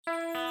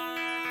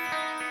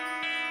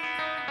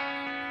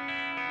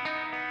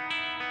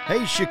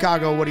Hey,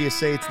 Chicago, what do you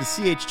say? It's the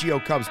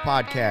CHGO Cubs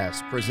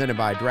podcast presented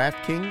by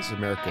DraftKings,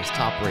 America's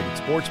top-rated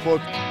sportsbook.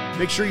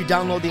 Make sure you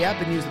download the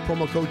app and use the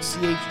promo code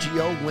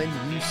CHGO when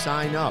you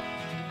sign up.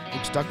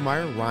 Luke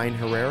Stuckmeyer, Ryan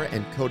Herrera,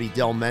 and Cody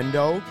Del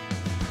Mendo,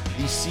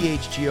 the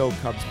CHGO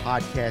Cubs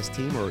podcast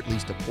team, or at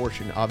least a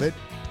portion of it,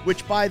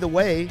 which, by the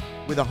way,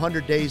 with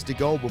 100 days to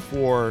go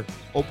before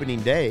opening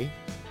day,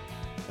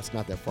 that's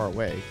not that far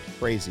away,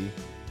 crazy,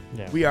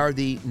 we are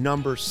the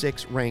number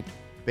 6 ranked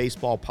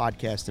baseball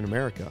podcast in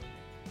America.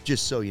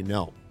 Just so you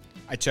know.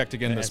 I checked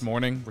again this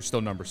morning. We're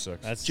still number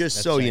 6. That's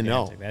gigantic. you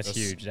know. That's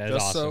huge. That is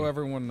just awesome. so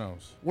everyone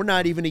knows. We're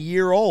not even a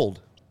year old,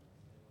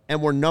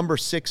 and we're number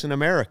 6 in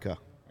America.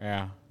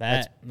 Yeah.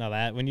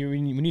 When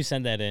you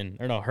sent that in,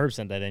 or no, Herb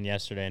sent that in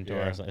yesterday into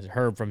us.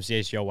 Herb from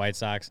CHGO White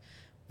Sox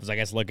was, I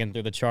guess, looking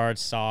through the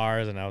charts, saw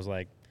ours, and I was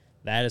like,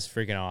 that is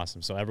freaking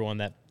awesome. So everyone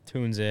that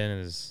tunes in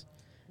is...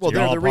 Well, so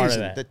they're the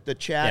reason. That. The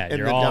chat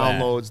and the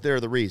downloads,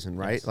 they're the reason,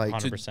 right? Yes, like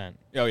 100%.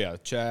 Oh, yeah.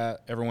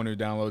 Chat, everyone who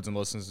downloads and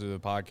listens to the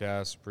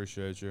podcast,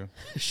 appreciate you.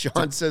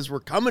 Sean says, we're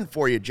coming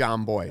for you,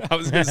 John Boy. I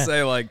was going to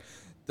say, like,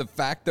 the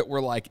fact that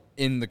we're, like,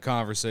 in the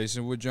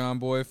conversation with John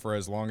Boy for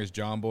as long as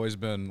John Boy's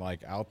been,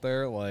 like, out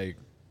there, like,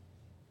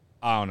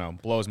 I don't know,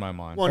 blows my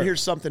mind. Well, and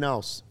here's something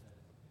else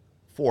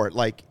for it.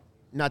 Like,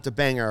 not to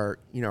bang our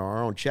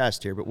our own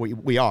chest here, but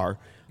we are.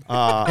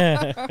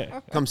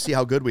 Come see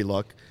how good we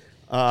look.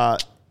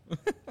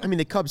 I mean,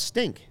 the Cubs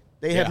stink.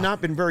 They have not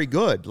been very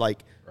good.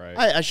 Like, right.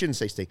 I shouldn't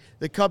say stink.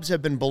 The Cubs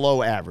have been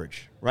below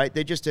average, right?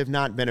 They just have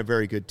not been a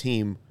very good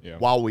team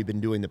while we've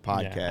been doing the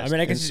podcast. Yeah. I mean,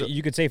 I guess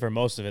you could say for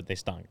most of it, they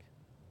stunk.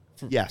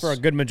 Yes. For a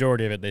good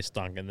majority of it, they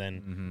stunk, and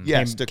then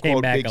to came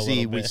quote back Big a Z,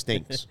 little we bit.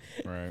 stinks.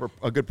 Right. For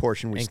a good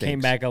portion, we and stinks. came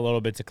back a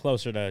little bit to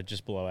closer to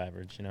just below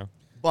average,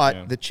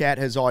 But the chat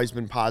has always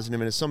been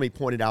positive, and as somebody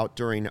pointed out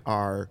during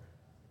our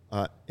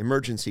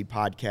emergency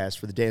podcast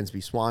for the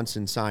Dansby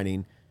Swanson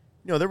signing,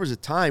 there was a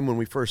time when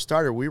we first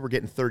started, we were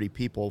getting 30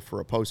 people for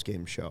a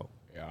post-game show.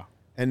 Yeah.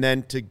 And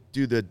then to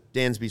do the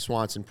Dansby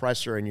Swanson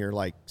presser, and you're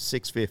like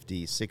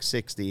 650,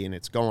 660, and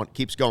it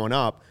keeps going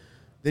up,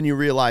 then you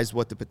realize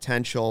what the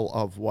potential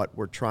of what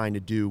we're trying to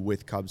do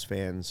with Cubs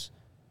fans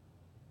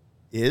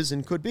is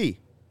and could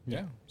be.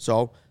 Yeah.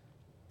 So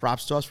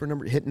props to us for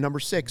hitting number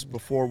 6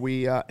 before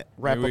we wrap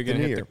Maybe we up the can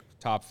new hit year. the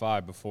top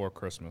 5 before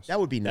Christmas. That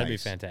would be nice. That'd be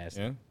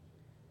fantastic. Yeah.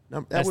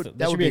 No, That that would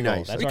should be be a goal.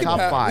 nice. That's The our top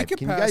goal. 5. could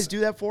Can you pass- guys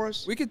do that for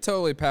us? We could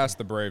totally pass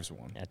the Braves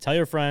one. Yeah, tell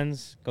your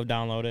friends, go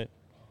download it.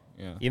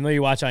 Yeah. Even though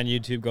you watch on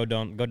YouTube, go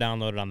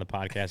download it on the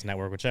podcast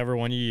network, whichever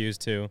one you use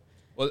to.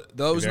 Well,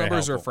 those Very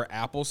numbers helpful. are for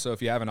Apple, so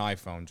if you have an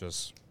iPhone,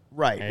 just,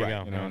 Right, There you right.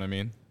 go. you know what I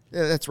mean?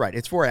 Yeah, that's right.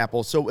 It's for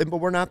Apple. So, but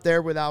we're not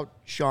there without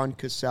Sean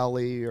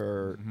Caselli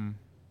or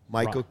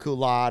Michael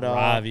Culata.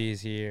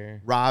 Ravi's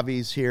here.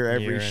 Ravi's here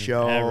every and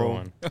show.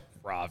 Everyone.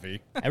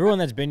 Ravi. Everyone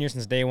that's been here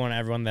since day one,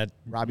 everyone that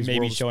Robbie's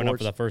maybe World of showing up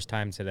Sports. for the first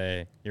time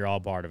today, you're all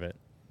part of it.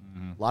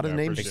 A lot of Yeah,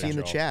 the names you appreciate see in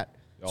the y'all. chat.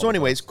 Y'all So the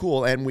anyways, best.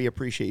 cool, and we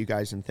appreciate you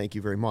guys, and thank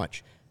you very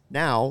much.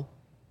 Now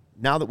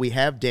that we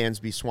have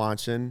Dansby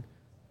Swanson,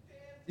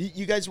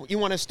 you guys, you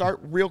want to start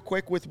real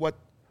quick with what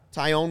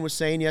Tyone was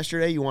saying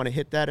yesterday? You want to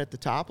hit that at the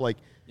top? Like,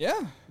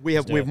 Yeah. we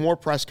have do it. more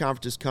press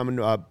conferences coming.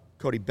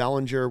 Cody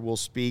Bellinger will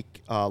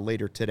speak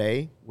later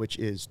today, which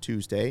is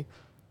Tuesday.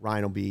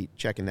 Ryan will be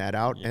checking that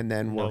out, and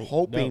then we're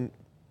hoping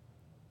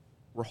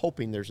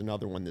there's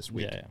another one this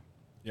week. Yeah.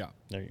 Yeah.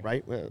 There you go.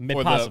 Right?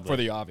 Possibly. For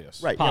the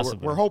obvious. Right. Yeah,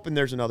 Possibly. we're hoping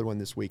there's another one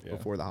this week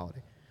before the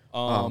holiday,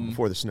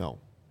 before the snow.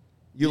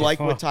 You like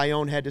what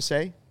Tyone had to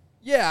say?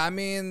 Yeah, I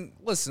mean,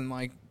 listen,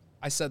 like,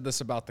 I said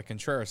this about the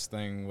Contreras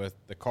thing with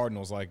the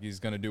Cardinals, like, he's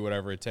going to do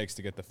whatever it takes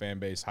to get the fan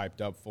base hyped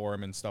up for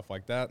him and stuff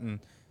like that. And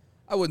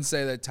I wouldn't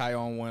say that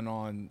Tyone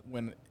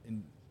went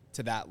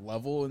to that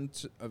level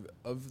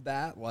of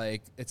that.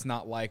 Like, it's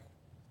not like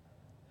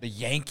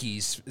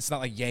it's not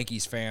like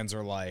Yankees fans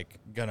are, like,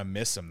 going to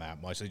miss him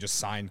that much. They just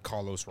signed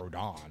Carlos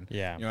Rodon.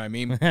 Yeah. You know what I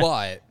mean?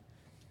 But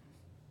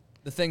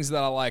the things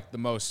that I liked the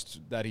most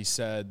that he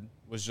said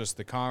was just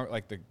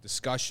the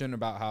discussion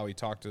about how he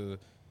talked to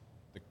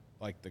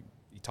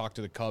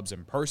the Cubs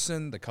in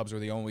person. The Cubs were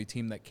the only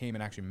team that came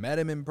and actually met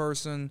him in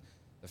person.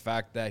 The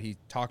fact that he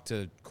talked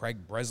to Craig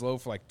Breslow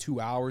for like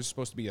 2 hours,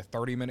 supposed to be a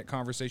 30-minute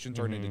conversation,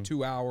 turned into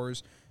 2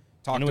 hours.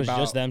 And it was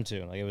just them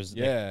two. Like it was.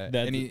 Yeah,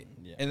 Like,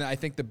 and I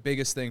think the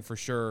biggest thing for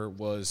sure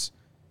was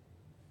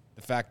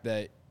the fact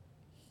that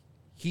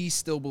he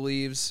still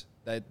believes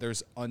that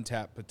there's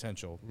untapped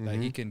potential, that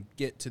he can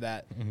get to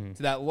that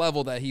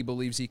level that he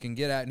believes he can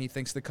get at, and he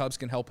thinks the Cubs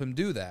can help him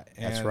do that.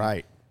 And That's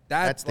right.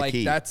 That's the like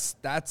key.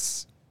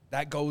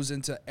 that goes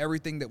into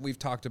everything that we've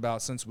talked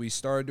about since we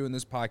started doing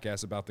this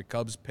podcast about the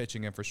Cubs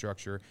pitching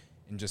infrastructure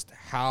and just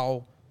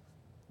how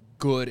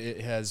good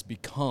it has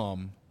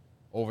become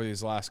over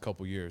these last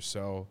couple years.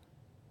 So,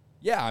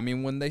 yeah, I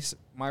mean,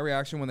 my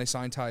reaction when they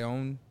signed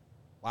Tyone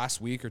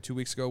last week or 2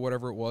 weeks ago,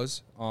 whatever it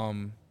was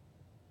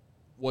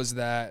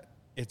that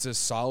it's a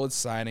solid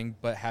signing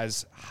but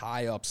has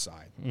high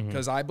upside.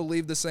 Because I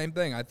believe the same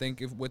thing. I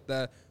think with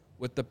the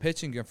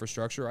pitching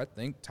infrastructure, I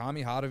think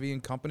Tommy Hotovy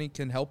and company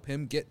can help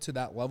him get to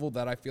that level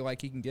that I feel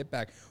like he can get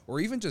back. Or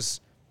even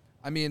just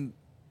I mean,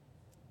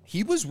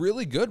 he was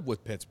really good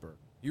with Pittsburgh.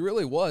 He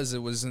really was.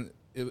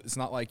 It's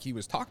not like he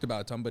was talked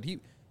about a ton, but he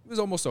was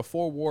almost a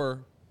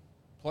 4-WAR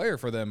player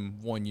for them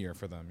 1 year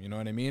for them. You know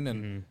what I mean?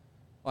 And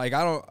like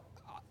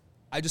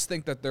I just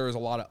think that there is a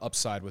lot of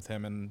upside with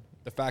him, and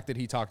the fact that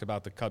he talked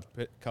about the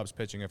Cubs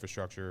pitching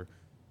infrastructure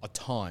a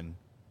ton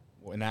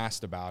and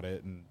asked about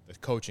it and the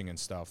coaching and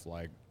stuff,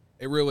 like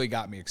it really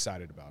got me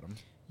excited about him.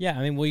 Yeah,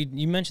 I mean,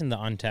 you mentioned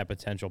the untapped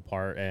potential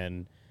part,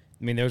 and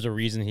I mean, there's a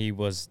reason he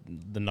was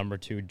the number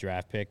 2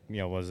 draft pick.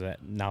 Was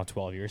that now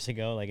 12 years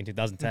ago, like in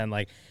 2010?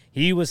 Like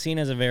he was seen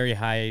as a very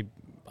high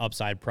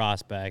upside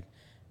prospect,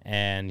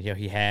 and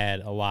he had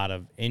a lot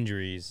of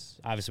injuries.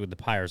 Obviously, with the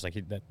Pirates, like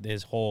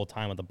his whole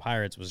time with the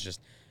Pirates was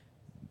just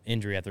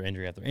injury after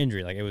injury after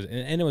injury. Like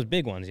it was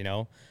big ones,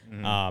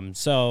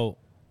 So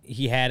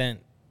he hadn't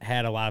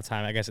had a lot of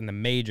time, I guess, in the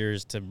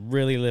majors to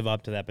really live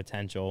up to that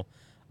potential.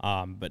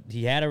 But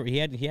he had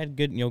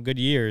good good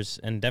years,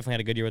 and definitely had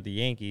a good year with the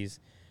Yankees.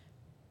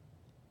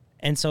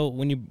 And so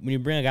when you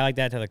bring a guy like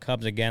that to the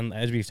Cubs again,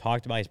 as we've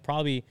talked about, he's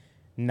probably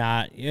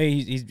not.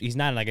 He's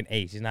not like an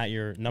ace. He's not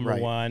your number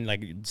one,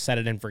 like set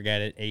it and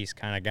forget it ace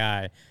kind of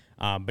guy.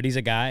 But he's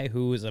a guy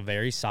who is a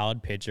very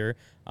solid pitcher.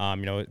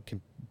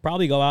 Can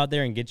probably go out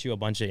there and get you a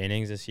bunch of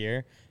innings this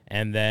year,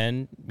 and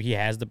then he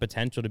has the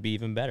potential to be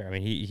even better. I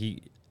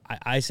mean,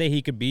 I say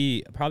he could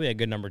be probably a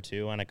good number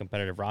 2 on a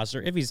competitive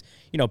roster if he's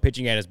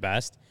pitching at his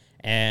best.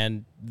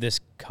 And this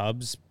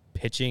Cubs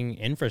pitching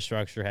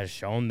infrastructure has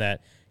shown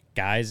that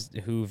guys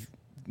who've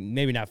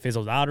maybe not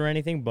fizzled out or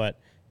anything, but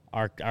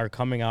are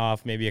coming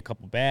off maybe a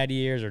couple bad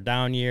years or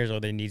down years, or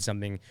they need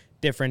something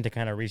different to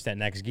kind of reach that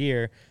next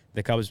gear.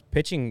 The Cubs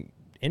pitching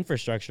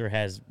infrastructure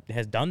has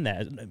done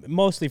that,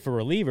 mostly for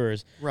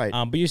relievers. Right.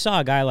 But you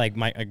saw a guy like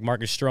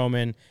Marcus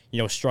Stroman,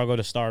 struggle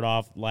to start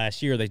off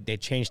last year. They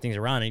changed things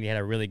around, and he had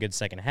a really good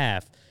second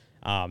half.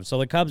 So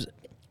the Cubs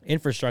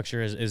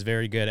infrastructure is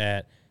very good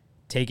at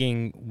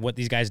taking what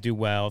these guys do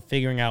well,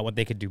 figuring out what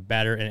they could do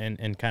better,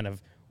 and kind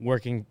of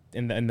working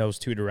in those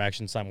two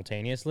directions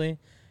simultaneously.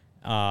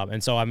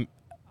 And so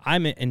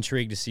I'm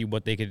intrigued to see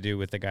what they could do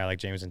with a guy like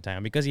Jameson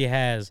Taillon, because he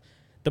has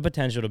the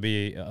potential to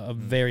be a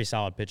very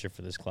solid pitcher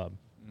for this club.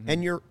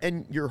 And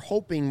you're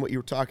hoping what you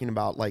were talking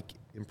about, like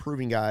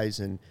improving guys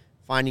and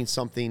finding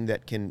something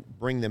that can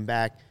bring them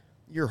back.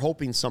 You're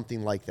hoping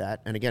something like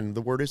that. And again,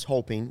 the word is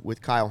hoping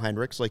with Kyle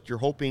Hendricks. Like, you're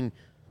hoping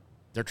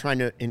they're trying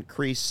to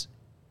increase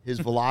his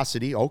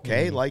velocity.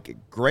 Okay, like,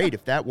 great,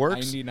 if that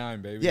works.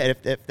 99, baby. Yeah,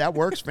 if that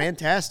works,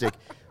 fantastic.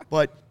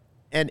 But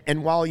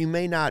and while he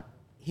may not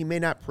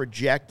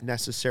project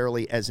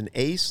necessarily as an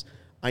ace,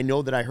 I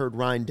know that I heard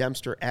Ryan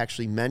Dempster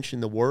actually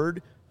mention the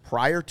word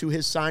prior to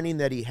his signing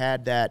that he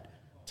had that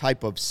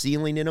type of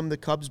ceiling in him, the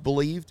Cubs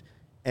believed.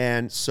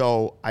 And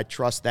so I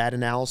trust that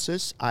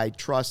analysis. I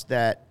trust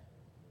that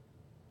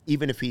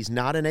even if he's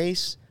not an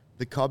ace,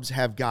 the Cubs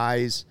have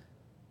guys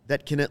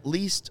that can at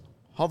least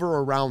hover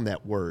around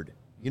that word.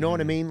 You know what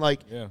I mean?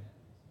 Like,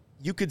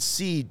 you could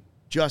see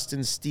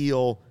Justin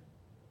Steele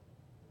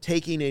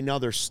taking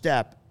another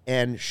step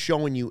and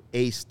showing you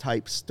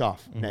ace-type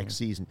stuff next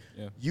season.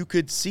 Yeah. You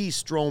could see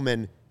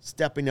Stroman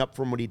stepping up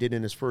from what he did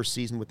in his first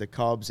season with the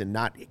Cubs and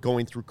not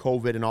going through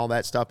COVID and all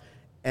that stuff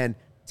and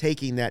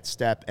taking that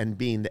step and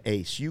being the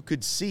ace. You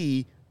could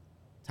see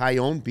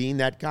Taillon being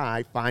that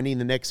guy, finding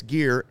the next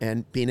gear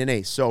and being an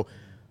ace. So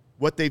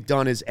what they've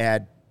done is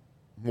add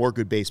more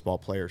good baseball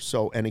players.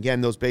 So, and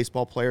again, those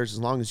baseball players, as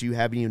long as you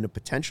have even the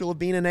potential of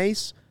being an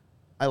ace,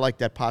 I like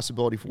that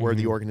possibility for where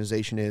the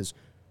organization is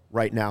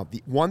right now.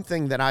 The one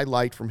thing that I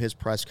liked from his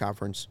press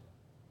conference,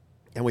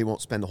 and we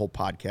won't spend the whole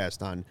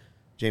podcast on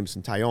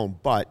Jameson Taillon,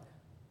 but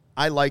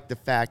I like the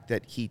fact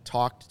that he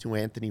talked to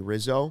Anthony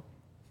Rizzo,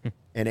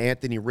 and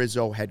Anthony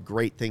Rizzo had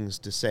great things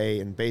to say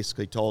and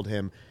basically told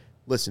him,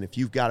 listen, if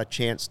you've got a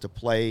chance to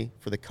play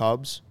for the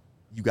Cubs,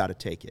 you got to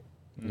take it.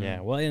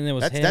 Yeah, well, and it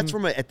was that's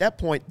from at that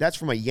point, that's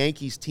from a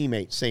Yankees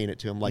teammate saying it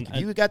to him. Like,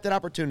 if you got that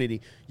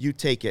opportunity, you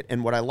take it.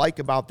 And what I like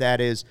about that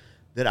is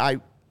that I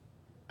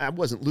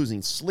wasn't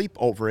losing sleep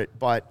over it,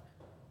 but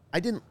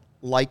I didn't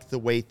like the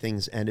way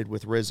things ended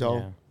with Rizzo.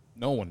 Yeah.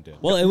 No one did.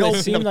 Well,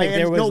 it seemed like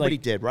there was nobody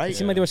did, right? It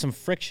seemed like there was some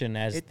friction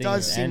as it things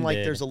does seem ended. like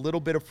there's a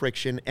little bit of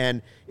friction,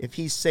 and if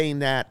he's saying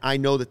that, I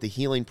know that the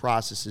healing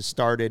process has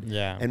started.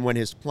 Yeah. And when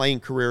his playing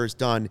career is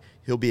done,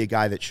 he'll be a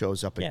guy that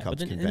shows up at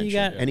Cubs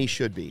convention, and he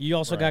should be. You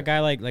also got a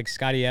guy like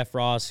Scotty F.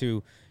 Ross,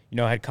 who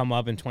had come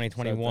up in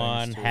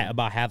 2021,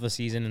 about half the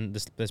season in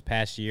this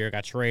past year,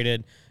 got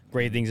traded.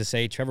 Great things to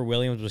say. Trevor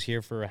Williams was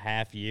here for a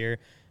half year,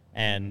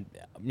 and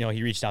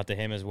he reached out to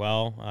him as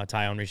well.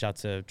 Taillon reached out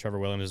to Trevor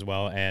Williams as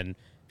well, and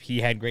he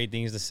had great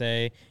things to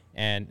say.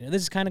 And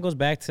this kind of goes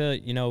back to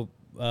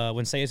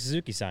when Seiya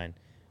Suzuki signed.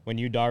 When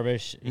Yu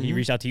Darvish, he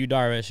reached out to Yu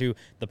Darvish, who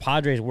the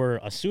Padres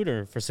were a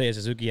suitor for Seiya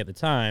Suzuki at the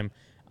time,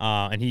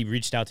 and he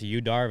reached out to Yu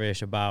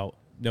Darvish about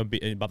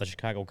the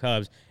Chicago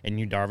Cubs, and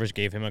Yu Darvish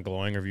gave him a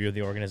glowing review of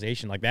the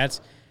organization. Like, that's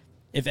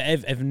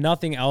if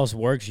nothing else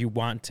works, you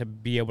want to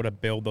be able to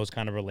build those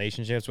kind of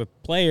relationships with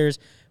players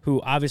who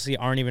obviously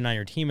aren't even on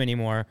your team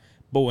anymore.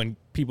 But when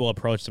people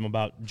approached him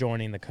about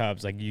joining the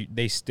Cubs, like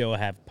they still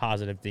have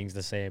positive things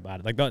to say about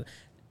it. Like,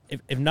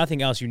 if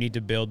nothing else, you need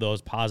to build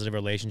those positive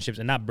relationships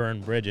and not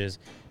burn bridges,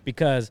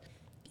 because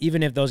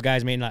even if those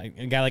guys may not,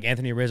 a guy like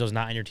Anthony Rizzo is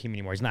not on your team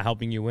anymore, he's not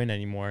helping you win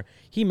anymore,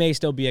 he may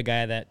still be a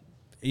guy that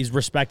he's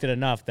respected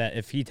enough that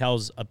if he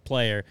tells a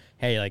player,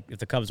 hey, like, if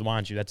the Cubs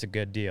want you, that's a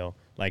good deal,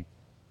 like,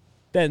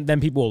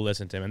 then people will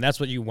listen to him. And that's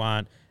what you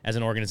want as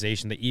an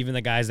organization, that even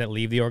the guys that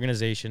leave the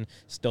organization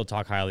still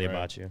talk highly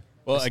about you.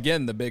 Well,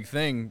 again, the big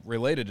thing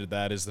related to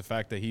that is the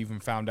fact that he even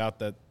found out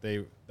that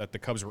the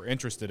Cubs were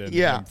interested in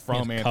him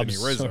from Anthony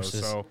Rizzo.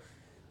 Sources. So,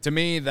 to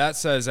me, that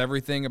says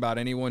everything about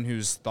anyone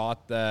who's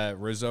thought that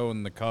Rizzo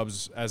and the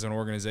Cubs as an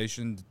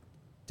organization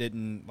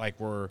didn't, like,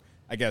 were,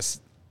 I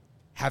guess,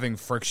 having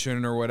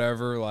friction or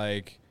whatever.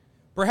 Like,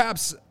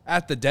 perhaps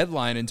at the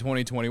deadline in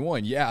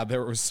 2021, yeah,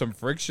 there was some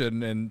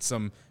friction and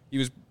he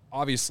was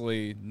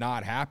obviously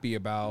not happy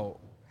about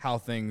how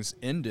things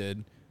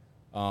ended.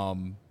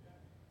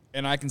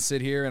 And I can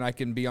sit here and I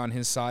can be on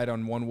his side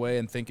on one way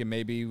and thinking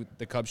maybe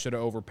the Cubs should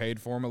have overpaid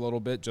for him a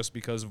little bit just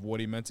because of what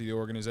he meant to the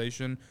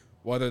organization.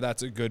 Whether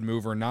that's a good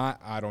move or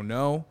not, I don't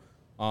know.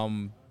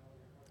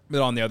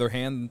 But on the other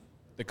hand,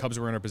 the Cubs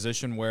were in a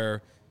position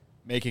where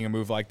making a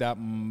move like that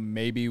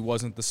maybe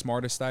wasn't the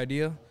smartest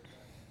idea.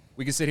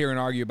 We can sit here and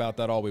argue about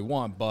that all we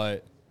want,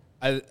 but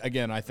I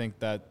think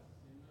that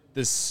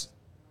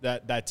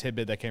that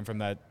tidbit that came from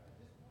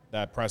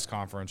that press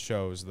conference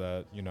shows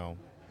that, you know,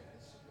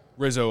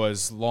 Rizzo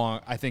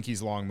I think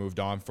he's long moved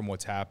on from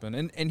what's happened.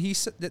 And he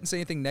didn't say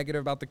anything negative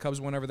about the Cubs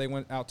whenever they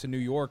went out to New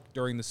York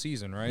during the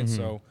season, right? Mm-hmm.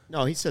 So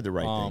No, he said the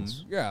right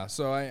things. Yeah,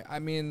 so I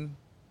mean...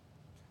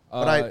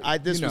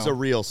 But this was a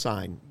real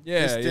sign.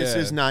 Yeah, this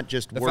is not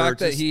just the words. The fact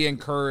that he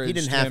encouraged he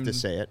didn't have to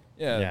say it.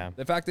 Yeah,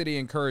 the fact that he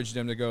encouraged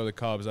him to go to the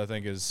Cubs, I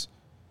think it's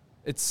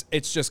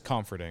just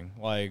comforting.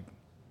 Like,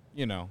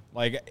 you know,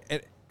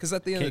 like... Because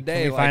at the end of the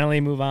day, can we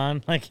finally move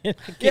on? Like,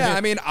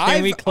 I mean,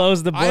 can we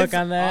close the book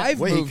on that? I've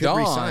moved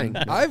on.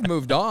 I've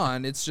moved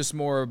on. It's just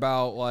more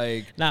about,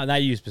 like,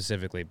 not you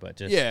specifically, but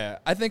just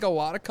I think a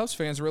lot of Cubs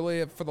fans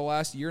really, for the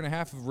last year and a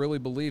half, have really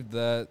believed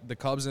that the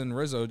Cubs and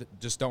Rizzo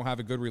just don't have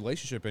a good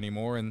relationship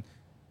anymore, and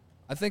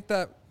I think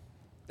that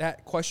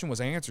question was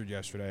answered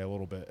yesterday a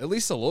little bit, at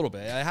least a little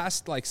bit. It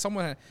has to, like,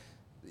 someone.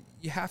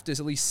 You have to at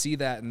least see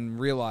that and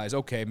realize,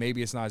 okay,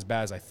 maybe it's not as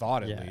bad as I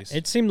thought. At least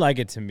it seemed like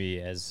it to me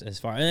as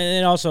far, and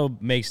it also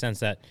makes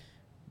sense that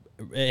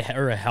it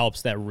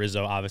helps that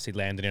Rizzo obviously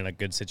landed in a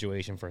good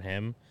situation for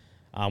him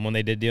when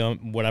they did deal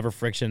whatever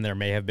friction there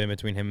may have been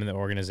between him and the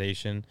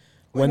organization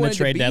when the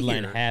trade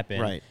deadline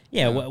happened. Right?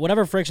 Yeah,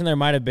 whatever friction there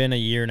might have been a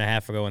year and a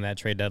half ago when that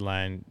trade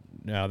deadline,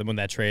 when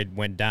that trade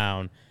went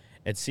down,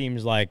 it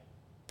seems like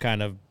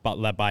kind of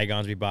let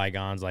bygones be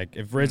bygones. Like,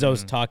 if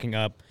Rizzo's talking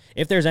up,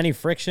 if there's any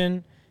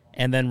friction.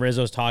 And then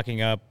Rizzo's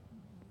talking up,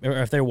 or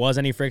if there was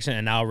any friction,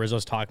 and now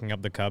Rizzo's talking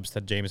up the Cubs to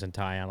Jameson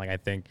Taillon, like, I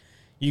think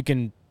you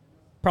can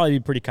probably be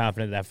pretty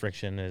confident that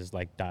friction is,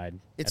 like, died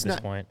at this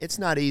point. It's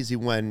not easy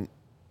when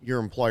your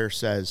employer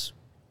says,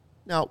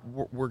 no,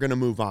 we're going to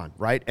move on,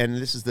 right? And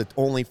this is the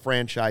only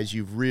franchise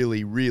you've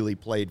really, really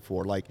played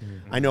for. Like,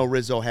 I know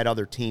Rizzo had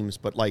other teams,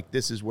 but, like,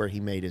 this is where he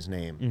made his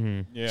name.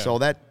 Mm-hmm. Yeah. So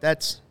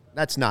that's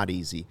not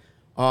easy.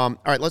 All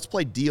right, let's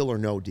play Deal or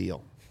No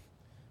Deal.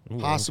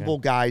 Possible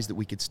guys that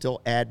we could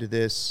still add to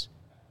this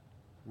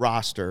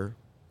roster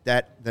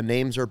that the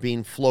names are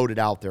being floated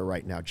out there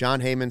right now.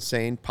 John Heyman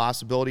saying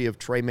possibility of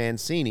Trey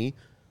Mancini,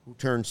 who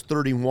turns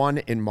 31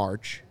 in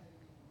March,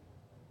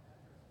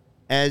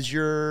 as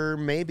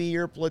maybe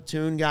your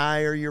platoon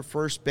guy or your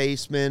first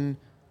baseman.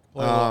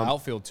 Play a little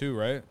outfield too,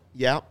 right?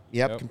 Yep,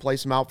 can play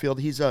some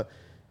outfield.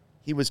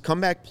 He was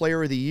comeback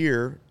player of the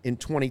year in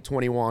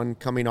 2021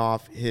 coming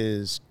off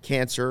his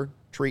cancer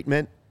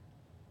treatment,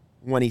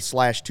 when he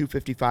slashed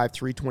 255,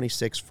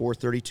 326,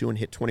 432, and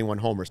hit 21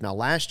 homers. Now,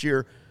 last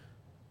year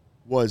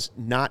was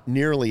not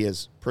nearly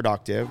as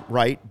productive,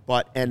 right?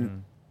 But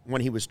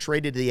when he was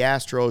traded to the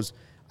Astros,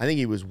 I think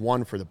he was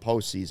 1 for the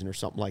postseason or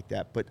something like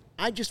that. But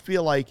I just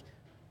feel like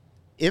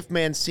if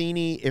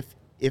Mancini is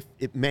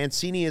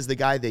the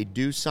guy they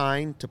do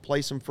sign to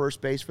play some first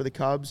base for the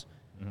Cubs,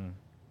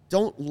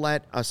 don't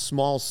let a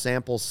small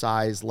sample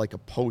size like a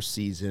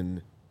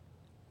postseason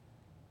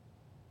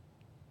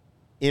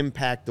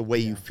impact the way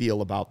you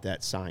feel about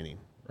that signing.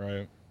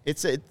 Right.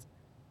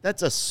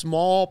 That's a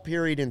small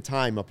period in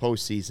time, a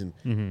postseason.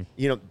 Mm-hmm.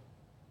 You know,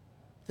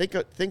 think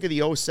of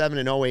the 07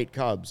 and 08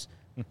 Cubs.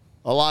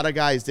 A lot of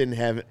guys didn't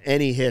have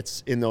any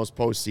hits in those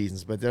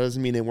postseasons, but that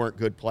doesn't mean they weren't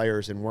good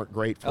players and weren't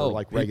great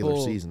for regular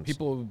seasons.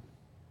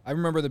 I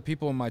remember the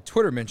people in my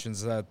Twitter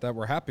mentions that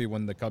were happy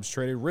when the Cubs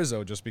traded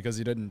Rizzo just because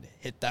he didn't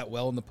hit that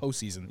well in the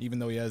postseason, even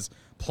though he has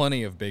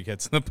plenty of big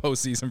hits in the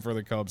postseason for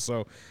the Cubs.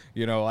 So,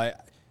 you know,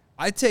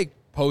 I take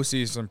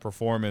postseason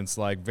performance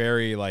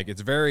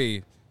it's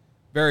very,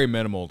 very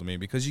minimal to me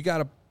because you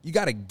gotta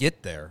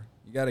get there.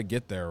 You gotta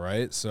get there,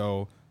 right?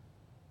 So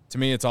to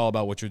me, it's all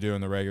about what you're doing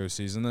in the regular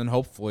season. Then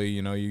hopefully,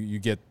 you know, you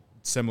get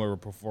similar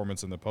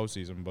performance in the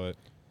postseason. But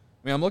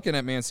I mean, I'm looking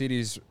at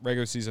Mancini's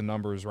regular season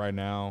numbers right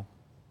now.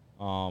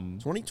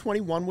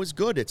 2021 was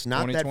good. It's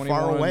not that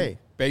far away.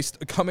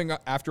 Coming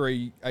after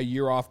a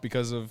year off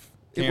because of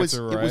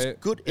cancer, It was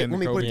good. Let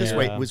me put it this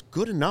way. It was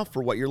good enough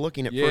for what you're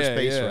looking at first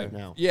base right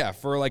now. Yeah,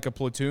 for like a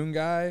platoon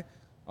guy,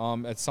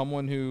 as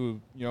someone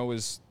who,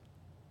 is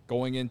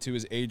going into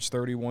his age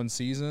 31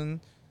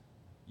 season.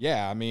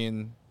 Yeah, I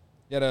mean,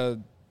 he had a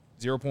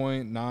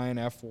 0.9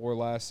 F4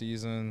 last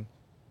season.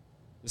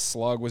 His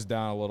slug was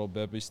down a little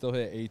bit, but he still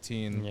hit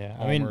 18 Yeah,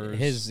 homers. I mean,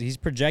 he's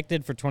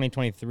projected for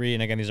 2023,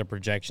 and again, these are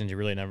projections. You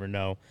really never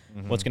know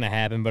what's going to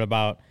happen, but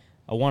about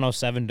a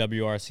 107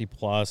 WRC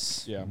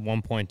plus,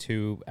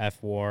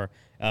 1.2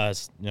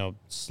 F4.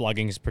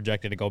 Slugging is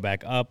projected to go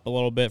back up a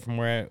little bit from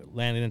where it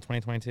landed in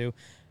 2022.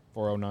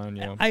 409,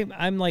 yeah.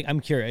 I'm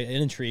curious.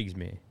 It intrigues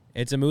me.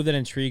 It's a move that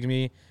intrigues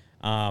me.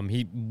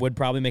 He would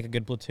probably make a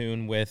good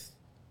platoon with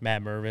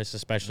Matt Mervis,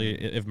 especially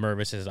if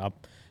Mervis is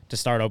up to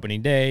start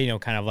opening day,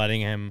 kind of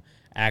letting him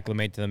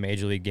acclimate to the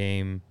major league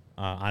game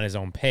on his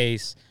own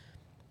pace.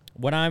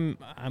 I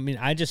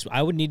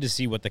would need to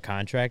see what the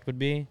contract would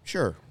be.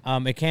 Sure.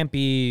 It can't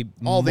be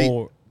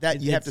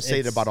you have to say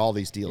it about all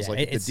these deals.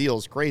 Yeah, the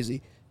deal's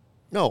crazy.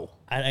 No.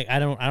 I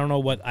don't know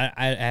what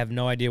I have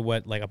no idea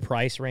what like a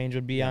price range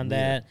would be on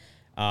that.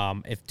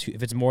 If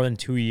it's more than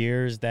 2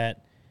 years,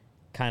 that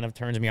kind of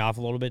turns me off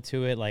a little bit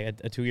to it. Like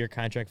a 2-year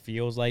contract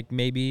feels like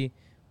maybe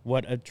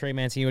what a Trey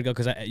Mancini would go,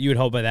 because you would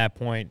hope at that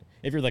point,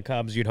 if you're the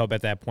Cubs, you'd hope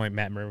at that point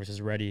Matt Mervis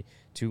is ready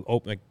to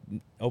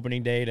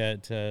opening day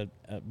to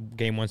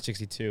game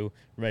 162,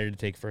 ready to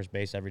take first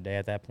base every day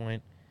at that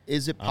point.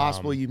 Is it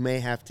possible you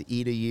may have to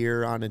eat a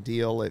year on a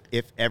deal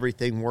if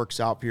everything works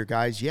out for your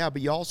guys? Yeah,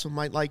 but you also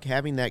might like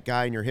having that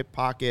guy in your hip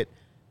pocket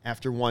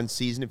after one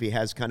season if he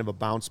has kind of a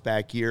bounce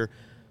back year.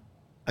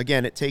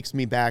 Again, it takes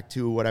me back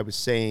to what I was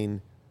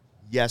saying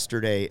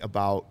yesterday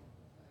about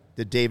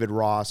the David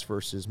Ross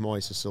versus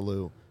Moises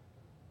Alou.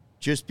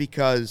 Just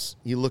because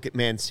you look at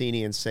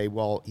Mancini and say,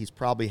 well, he's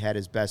probably had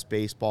his best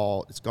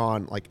baseball, it's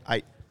gone.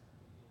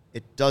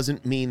 It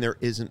doesn't mean there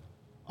isn't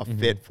a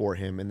fit for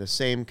him. And the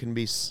same can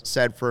be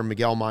said for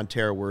Miguel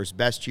Montero, where his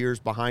best years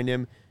behind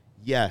him,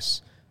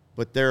 yes.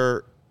 But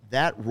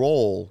that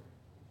role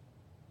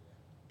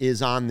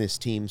is on this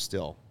team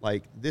still.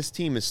 This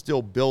team is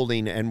still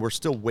building, and we're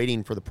still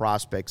waiting for the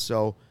prospects.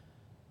 So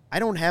I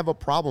don't have a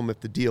problem if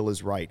the deal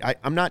is right.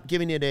 I'm not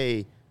giving it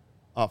a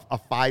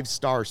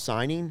 5-star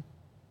signing.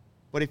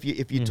 But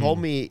if you told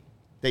me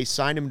they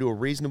signed him to a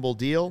reasonable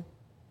deal,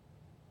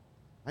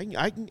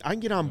 I can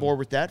get on board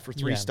with that for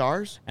 3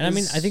 stars. And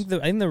I think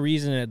the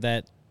reason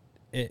that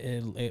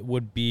it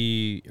would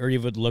be, or it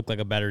would look like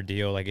a better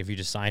deal, like if you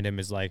just signed him,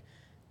 is like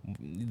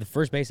the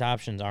first base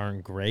options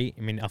aren't great.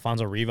 I mean,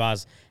 Alfonso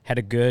Rivas had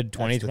a good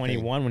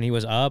 2021 when he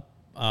was up,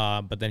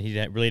 but then he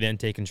really didn't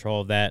take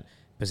control of that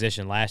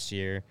position last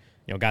year.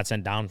 Got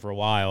sent down for a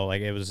while.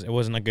 It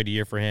wasn't a good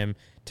year for him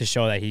to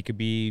show that he could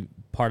be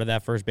part of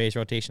that first base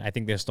rotation. I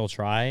think they'll still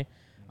try,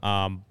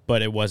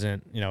 but it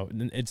wasn't.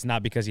 It's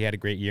not because he had a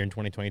great year in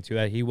 2022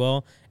 that he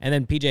will. And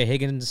then P.J.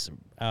 Higgins,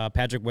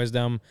 Patrick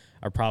Wisdom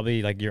are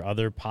probably like your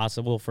other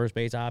possible first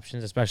base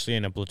options, especially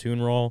in a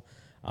platoon role.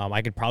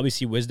 I could probably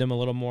see Wisdom a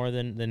little more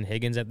than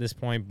Higgins at this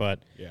point,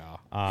 but yeah.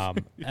 But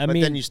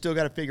then you still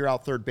got to figure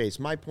out third base.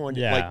 My point,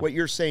 what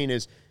you're saying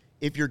is,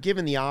 if you're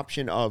given the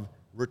option of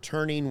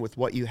returning with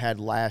what you had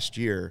last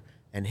year,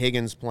 and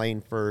Higgins playing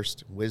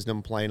first,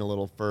 Wisdom playing a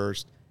little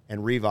first,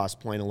 and Rivas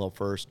playing a little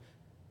first,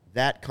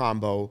 that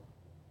combo,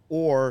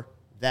 or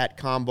that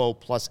combo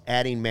plus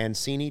adding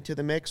Mancini to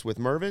the mix with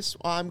Mervis,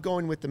 well, I'm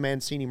going with the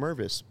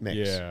Mancini-Mervis mix.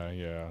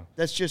 Yeah.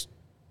 That's just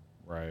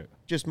right.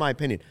 Just my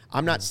opinion.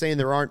 I'm not saying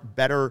there aren't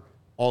better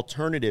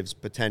alternatives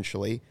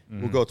potentially.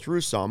 We'll go through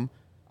some.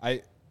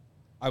 I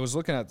was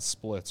looking at the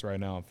splits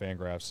right now on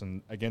Fangraphs,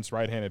 and against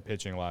right-handed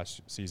pitching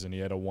last season, he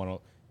had a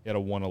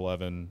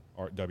 111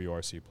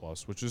 WRC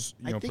plus, which is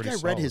I think pretty I read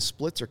solid. His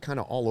splits are kind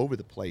of all over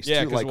the place too,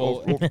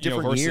 over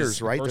different versus,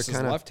 years, right? Versus They're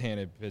kind of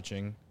left-handed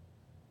pitching,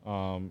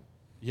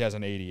 he has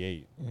an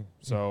 88.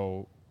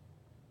 So,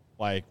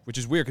 which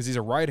is weird because he's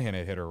a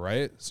right-handed hitter,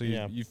 right? So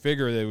you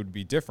figure they would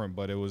be different,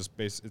 but it's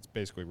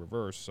basically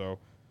reversed. So,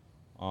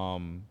 I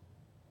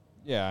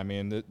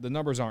mean the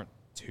numbers aren't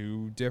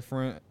too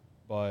different,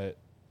 but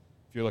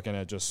if you're looking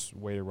at just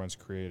weighted runs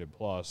created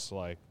plus,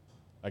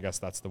 I guess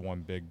that's the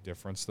one big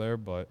difference there.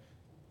 But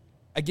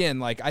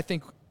again, I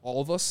think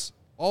all of us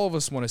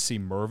want to see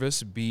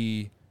Mervis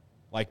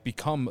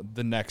become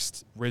the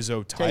next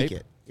Rizzo type. take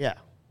it. Yeah.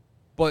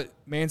 But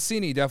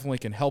Mancini definitely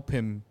can help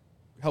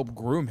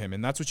groom him,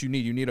 and that's what you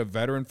need. You need a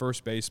veteran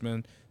first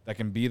baseman that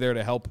can be there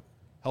to help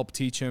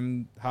teach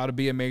him how to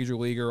be a major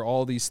leaguer,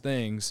 all these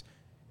things.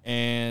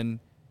 And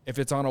if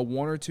it's on a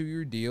 1 or 2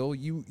 year deal,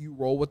 you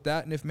roll with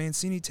that. And if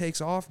Mancini takes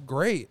off,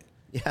 great.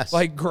 Yes.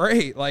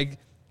 Great.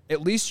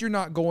 At least you're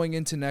not going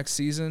into next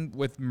season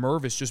with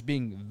Mervis just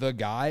being the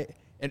guy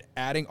and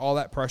adding all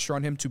that pressure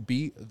on him to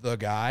be the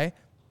guy.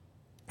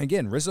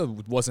 Again, Rizzo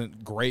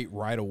wasn't great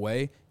right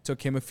away.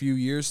 Took him a few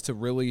years to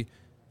really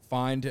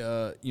find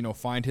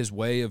his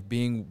way of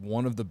being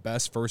one of the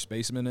best first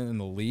basemen in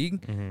the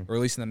league, or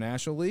at least in the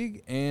National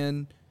League.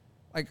 And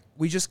like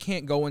we just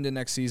can't go into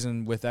next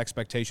season with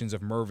expectations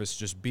of Mervis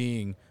just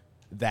being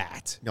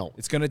that. No.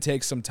 It's going to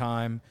take some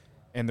time,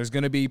 and there's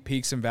going to be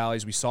peaks and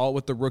valleys. We saw it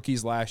with the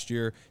rookies last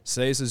year.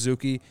 Seiya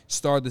Suzuki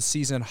started the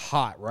season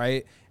hot,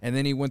 right? And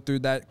then he went through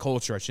that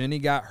cold stretch. Then he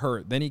got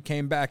hurt. Then he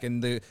came back,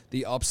 and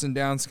the ups and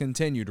downs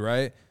continued,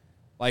 right?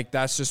 Like,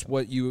 that's just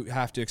what you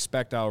have to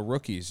expect out of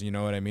rookies, you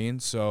know what I mean?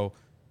 So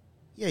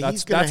Yeah,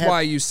 that's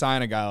why you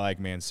sign a guy like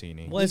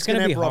Mancini. Well, he's it's going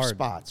to be have rough hard.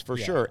 spots for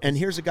sure. And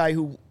here's a guy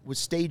who was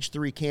stage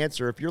 3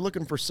 cancer. If you're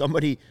looking for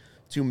somebody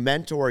to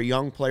mentor a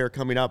young player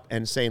coming up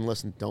and saying,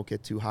 listen, don't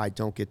get too high,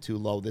 don't get too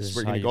low, this is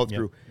what we're going to go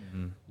through.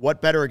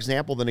 What better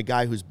example than a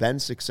guy who's been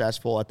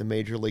successful at the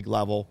major league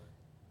level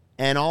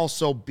and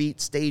also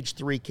beat stage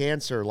 3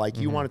 cancer? Like,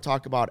 you want to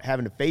talk about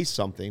having to face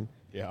something.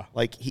 Yeah.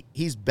 Like,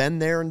 he's been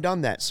there and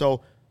done that.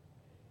 So,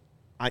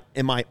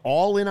 am I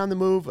all in on the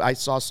move? I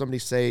saw somebody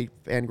say,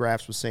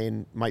 Fangraphs was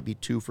saying might be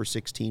 2 for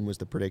 16 was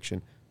the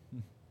prediction.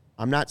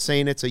 I'm not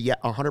saying it's a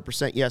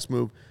 100% yes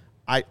move.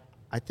 I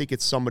think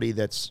it's somebody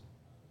that's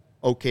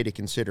okay to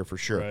consider for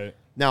sure. Right.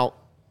 Now,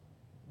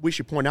 we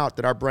should point out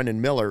that our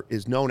Brendan Miller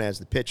is known as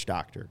the pitch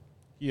doctor.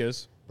 He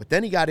is. But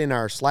then he got in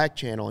our Slack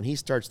channel and he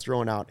starts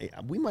throwing out,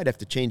 we might have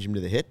to change him to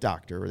the hit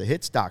doctor or the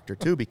hits doctor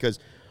too, because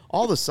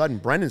all of a sudden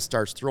Brendan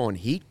starts throwing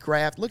heat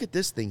craft. Look at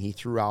this thing he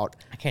threw out.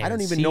 I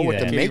don't even see know what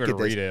that. to I make can't of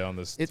even this. read it on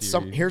this It's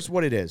TV. here's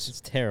what it is.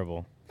 It's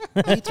terrible.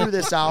 He threw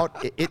this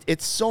out.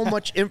 It's so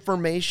much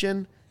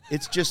information.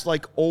 It's just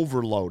like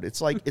overload.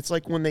 It's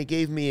like when they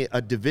gave me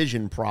a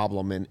division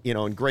problem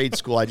in grade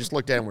school. I just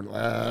looked at it and went,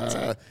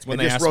 It's when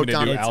I they just asked wrote me to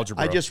down, do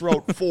algebra. I just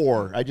wrote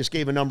 4. I just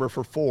gave a number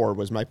for 4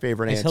 was my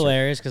favorite It's answer.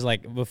 hilarious because,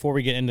 like, before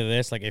we get into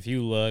this, like, if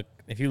you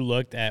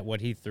looked at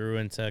what he threw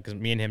into, because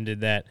me and him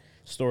did that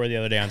story the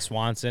other day on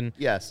Swanson.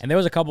 Yes. And there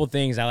was a couple of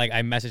things I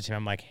messaged him.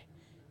 I'm like,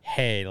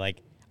 hey, like,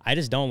 I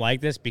just don't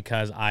like this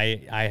because I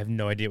have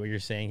no idea what you're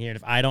saying here. And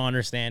if I don't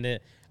understand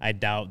it, I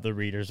doubt the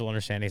readers will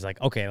understand. He's like,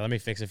 okay, let me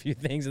fix a few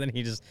things, and then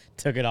he just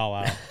took it all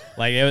out.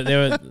 Like,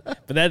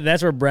 but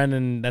that's where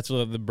that's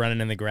what the Brendan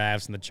and the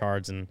graphs and the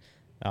charts, and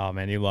oh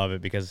man, you love it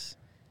because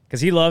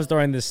he loves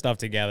throwing this stuff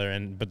together.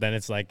 But then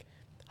it's like,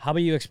 how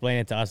about you explain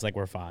it to us like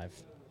we're 5?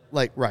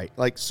 Like, right.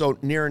 Like, so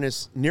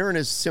Niren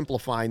is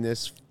simplifying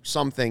this,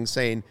 some things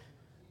saying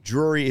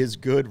Drury is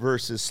good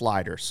versus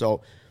slider.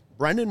 So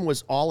Brendan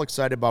was all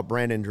excited about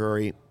Brandon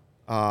Drury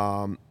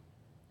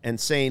and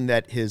saying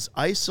that his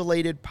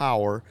isolated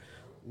power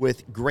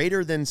with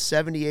greater than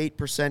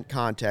 78%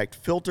 contact,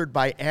 filtered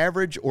by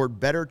average or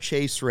better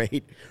chase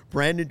rate,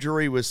 Brandon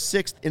Drury was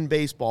 6th in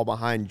baseball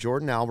behind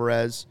Jordan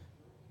Alvarez,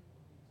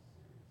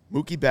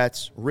 Mookie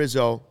Betts,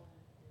 Rizzo,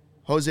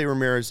 Jose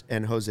Ramirez,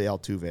 and Jose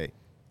Altuve.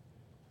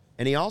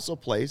 And he also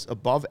plays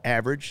above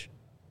average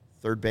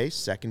third base,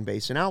 second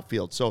base, and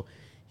outfield. So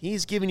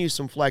he's giving you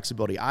some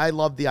flexibility. I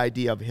love the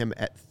idea of him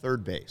at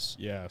third base.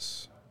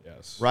 Yes.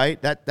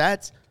 Right?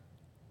 That's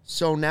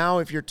so now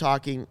if you're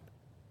talking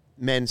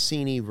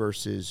Mancini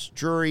versus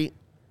Drury,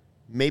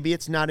 maybe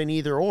it's not an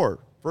either or.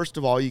 First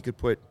of all, you could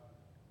put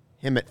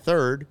him at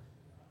third,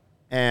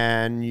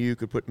 and you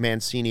could put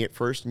Mancini at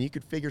first, and you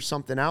could figure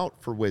something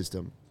out for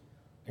Wisdom.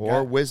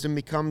 Or Wisdom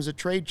becomes a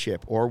trade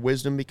chip, or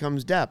Wisdom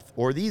becomes depth,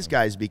 or these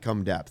guys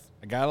become depth.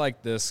 A guy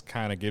like this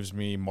kind of gives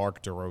me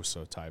Mark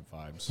DeRosa type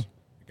vibes. A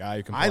guy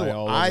who can play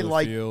all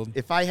over the field.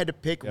 If I had to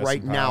pick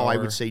right now, I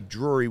would say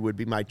Drury would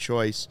be my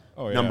choice,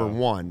 number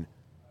 1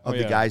 of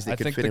the guys that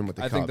could fit in with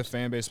the Cubs. I think the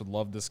fan base would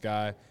love this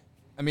guy.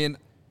 I mean,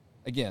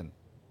 again,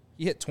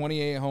 he hit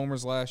 28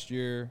 homers last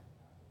year,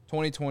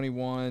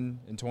 2021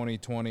 and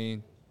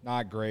 2020.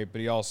 Not great,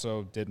 but he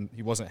also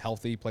he wasn't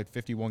healthy. He played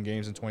 51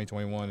 games in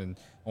 2021 and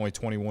only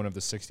 21 of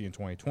the 60 in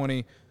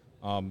 2020.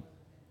 Kind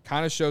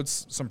of showed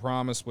some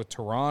promise with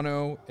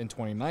Toronto in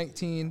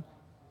 2019,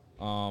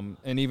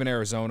 and even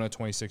Arizona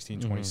 2016,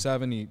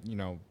 27. He,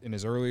 in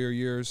his earlier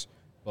years,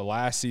 but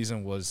last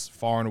season was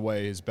far and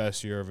away his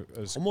best year of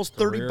his almost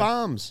career. 30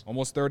 bombs.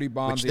 Almost 30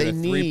 bombs. Which He had they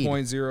a need.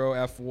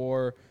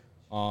 3.0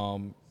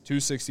 F4.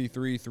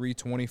 263,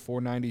 320,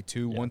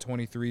 492,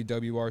 123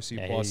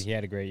 WRC plus. He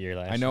had a great year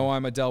last year. I know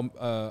I'm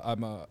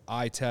a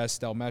eye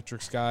test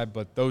Delmetrics guy,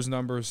 but those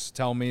numbers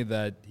tell me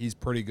that he's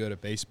pretty good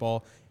at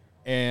baseball,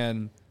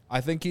 and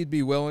I think he'd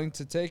be willing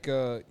to take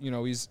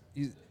he's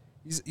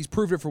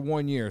proved it for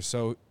 1 year.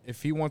 So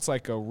if he wants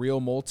like a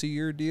real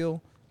multi-year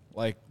deal,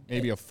 like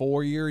maybe a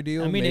 4-year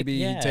deal, maybe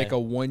he'd take a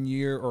 1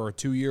 year or a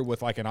 2 year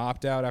with like an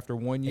opt-out after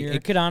 1 year.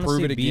 It could honestly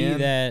prove it be again,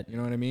 that, you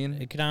know what I mean?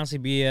 It could honestly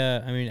be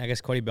I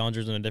guess Cody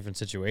Bellinger's in a different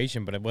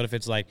situation, but what if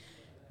it's like,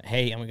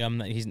 hey,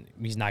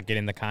 he's not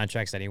getting the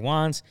contracts that he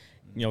wants,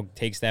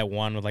 takes that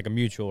one with like a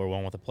mutual or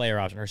one with a player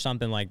option or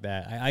something like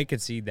that. I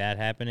could see that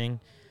happening.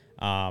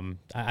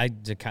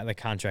 The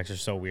contracts are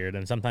so weird,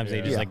 and sometimes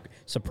they just like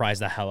surprise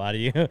the hell out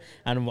of you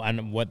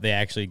on what they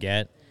actually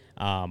get.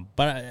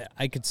 But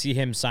I could see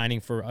him signing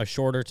for a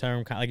shorter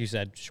term, like you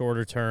said,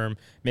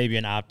 maybe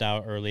an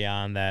opt-out early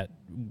on that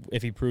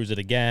if he proves it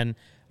again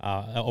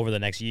over the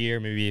next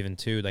year, maybe even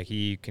 2, like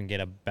he can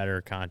get a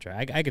better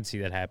contract. I could see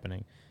that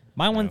happening.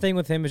 My one thing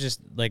with him is just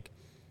like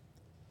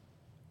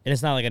And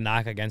it's not like a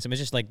knock against him.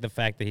 It's just like the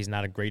fact that he's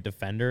not a great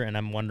defender. And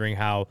I'm wondering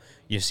how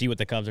you see what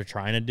the Cubs are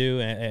trying to do.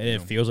 And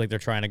it feels like they're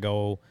trying to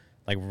go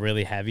like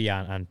really heavy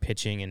on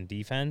pitching and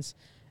defense.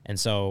 And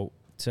so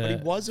but he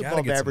was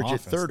above average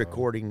at third,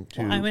 according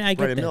to I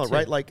Brendan Miller, too.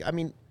 right? Like, I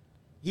mean,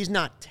 he's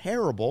not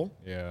terrible.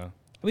 Yeah.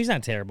 Well, he's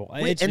not terrible.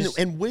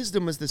 And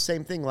Wisdom is the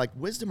same thing. Like,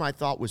 Wisdom, I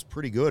thought, was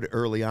pretty good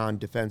early on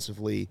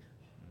defensively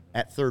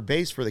at third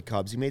base for the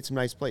Cubs. He made some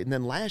nice plays. And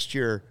then last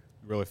year,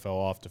 really fell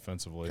off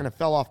defensively. Kind of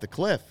fell off the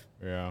cliff.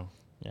 Yeah.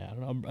 Yeah, I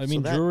don't know. I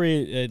mean,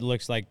 Drury, it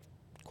looks like,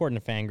 according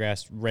to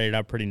Fangraphs, rated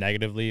up pretty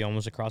negatively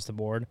almost across the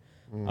board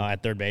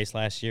at third base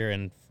last year.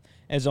 And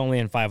it's only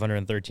in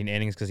 513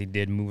 innings because he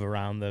did move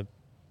around the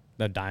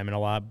diamond a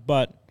lot.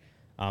 But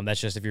that's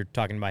just if you're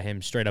talking about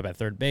him straight up at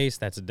third base,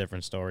 that's a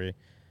different story.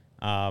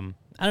 I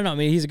don't know. I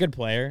mean, he's a good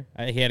player.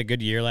 He had a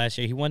good year last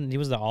year. He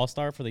was the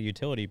all-star for the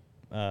utility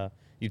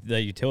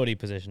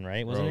position,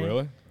 right? Wasn't he?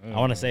 Really? I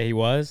want to say he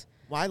was.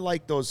 Well, I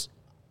like those.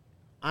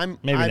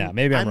 Maybe not.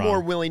 Maybe I'm wrong.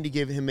 more willing to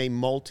give him a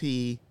Or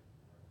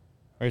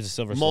he's a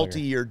silver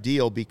multi-year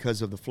deal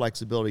because of the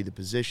flexibility of the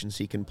positions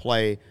he can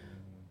play.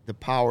 The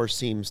power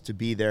seems to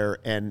be there,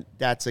 and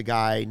that's a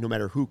guy, no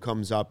matter who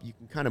comes up, you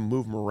can kind of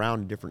move him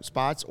around in different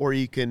spots, or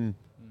you can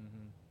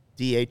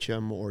DH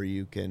him, or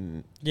you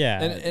can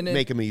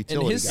make him a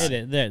utility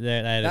guy.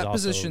 That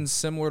position's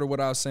similar to what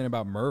I was saying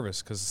about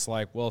Mervis, because it's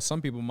like, well,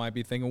 some people might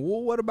be thinking,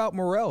 well, what about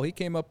Morel? He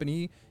came up and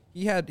he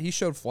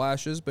showed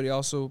flashes, but he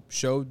also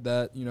showed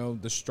that,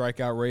 the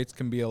strikeout rates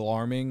can be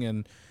alarming,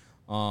 and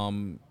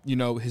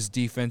his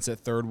defense at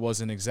third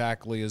wasn't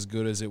exactly as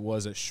good as it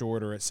was at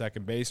short or at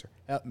second base,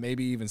 or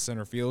maybe even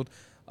center field,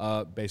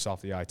 based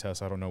off the eye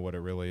test. I don't know what it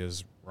really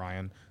is,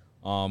 Ryan.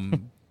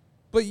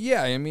 But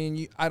yeah, I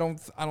mean, I don't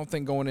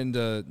think going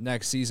into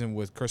next season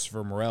with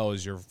Christopher Morel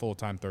as your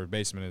full-time third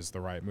baseman is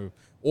the right move,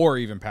 or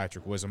even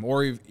Patrick Wisdom,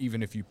 or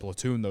even if you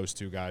platoon those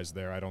two guys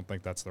there, I don't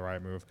think that's the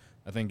right move.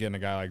 I think getting a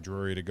guy like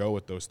Drury to go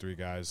with those three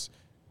guys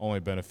only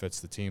benefits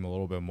the team a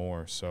little bit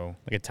more. So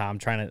look at Tom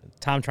trying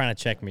to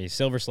check me.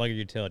 Silver Slugger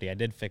utility. I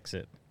did fix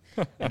it.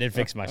 I did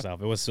fix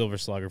myself. It was Silver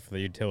Slugger for the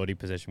utility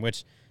position,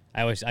 which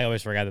I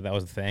always forgot that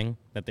was the thing,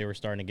 that they were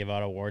starting to give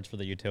out awards for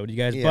the utility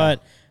guys. Yeah.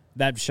 But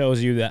that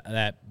shows you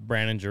that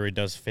Brandon Drury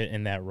does fit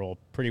in that role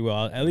pretty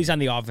well, at least on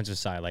the offensive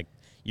side. Like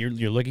you're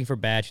looking for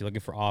bats, you're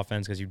looking for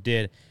offense, because you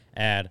did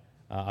add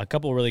a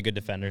couple of really good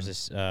defenders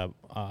this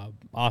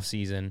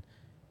offseason.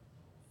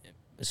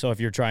 So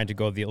if you're trying to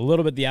go a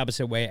little bit the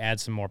opposite way, add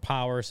some more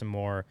power, some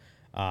more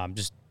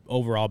just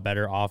overall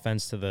better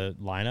offense to the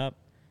lineup,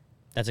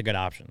 that's a good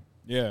option.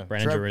 Yeah.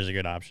 Brandon Drury is a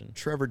good option.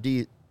 Trevor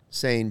D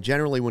saying,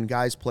 generally when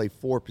guys play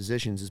four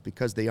positions is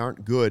because they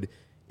aren't good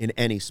in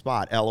any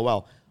spot.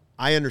 LOL.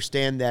 I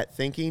understand that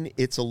thinking.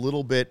 It's a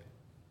little bit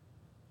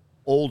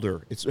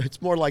older.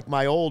 It's more like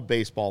my old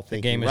baseball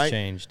thinking. The game has right?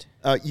 changed.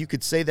 You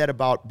could say that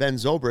about Ben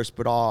Zobrist,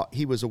 but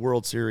he was a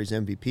World Series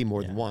MVP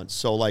more than once.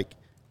 So, like,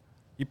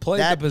 you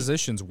played the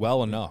positions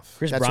well enough.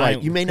 Chris That's Bryant,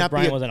 right. You may Chris not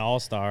Bryant be was an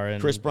all-star.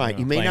 Chris Bryant.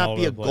 You may not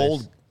be a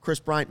gold. Chris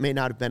Bryant may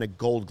not have been a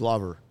Gold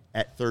Glover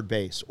at third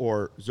base,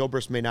 or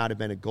Zobrist may not have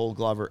been a Gold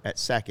Glover at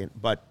second,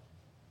 but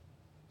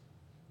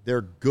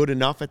they're good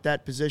enough at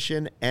that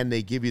position, and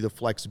they give you the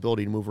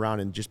flexibility to move around.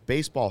 And just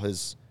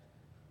baseball's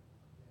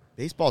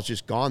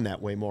just gone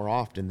that way more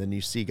often than you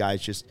see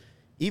guys just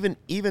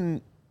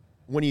even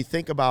when you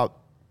think about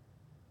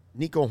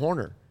Nico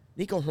Horner.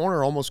 Nico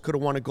Horner almost could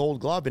have won a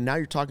Gold Glove, and now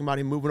you're talking about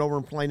him moving over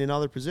and playing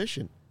another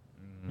position.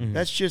 Mm-hmm.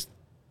 That's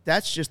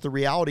just the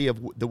reality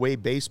of the way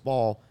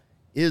baseball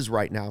is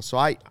right now. So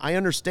I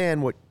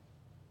understand what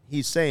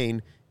he's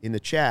saying in the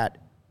chat,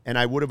 and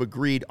I would have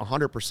agreed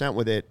 100%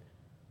 with it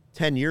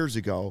 10 years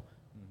ago,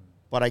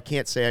 but I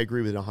can't say I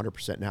agree with it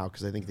 100% now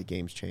because I think the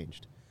game's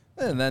changed.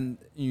 And then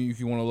if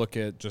you want to look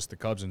at just the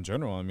Cubs in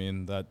general, I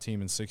mean, that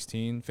team in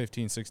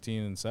 15,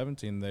 16, and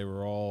 17, they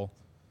were all,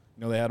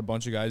 they had a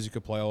bunch of guys who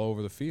could play all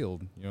over the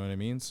field. You know what I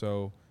mean?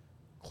 So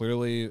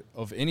clearly,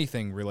 of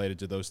anything related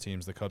to those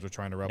teams, the Cubs are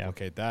trying to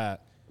replicate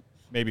that.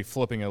 Maybe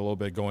flipping it a little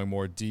bit, going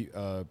more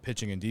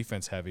pitching and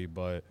defense heavy,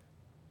 but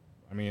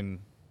I mean,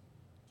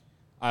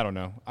 I don't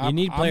know. You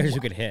need players who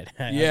could hit.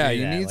 Yeah,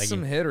 you need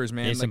some hitters,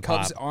 man. The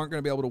Cubs aren't going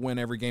to be able to win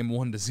every game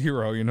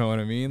 1-0. You know what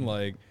I mean?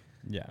 Like,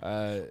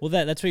 well,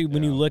 that's why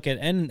when you look at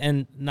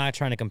and not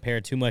trying to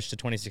compare too much to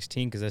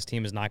 2016 because this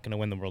team is not going to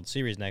win the World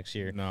Series next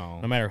year.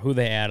 No matter who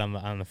they add on the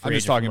free. I'm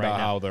just talking about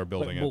how they're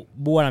building it.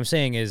 But what I'm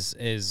saying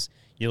is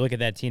you look at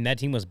that team. That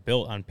team was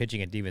built on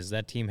pitching and defense.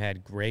 That team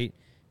had great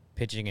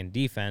pitching and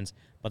defense,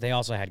 but they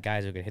also had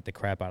guys who could hit the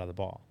crap out of the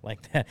ball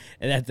like that.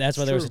 And that's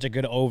why they were such a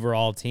good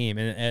overall team.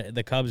 And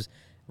the Cubs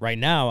right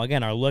now,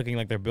 again, are looking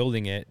like they're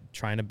building it,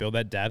 trying to build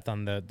that depth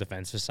on the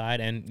defensive side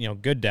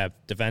and, good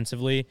depth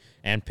defensively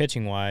and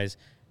pitching-wise,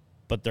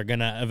 but they're going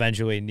to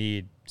eventually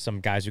need some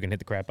guys who can hit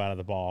the crap out of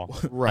the ball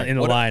in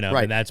the lineup.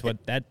 Right. And that's what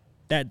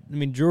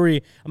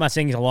Drury, I'm not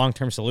saying he's a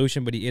long-term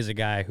solution, but he is a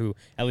guy who,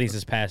 at least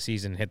this past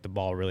season, hit the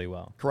ball really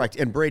well. Correct.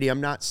 And, Brady,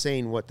 I'm not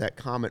saying what that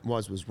comment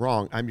was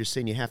wrong. I'm just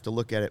saying you have to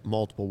look at it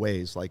multiple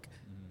ways. Like,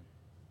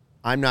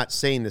 I'm not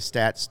saying the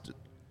stats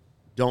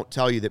don't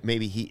tell you that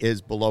maybe he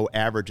is below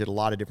average at a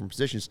lot of different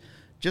positions.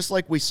 Just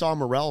like we saw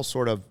Morel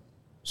sort of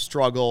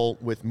struggle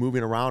with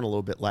moving around a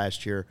little bit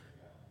last year.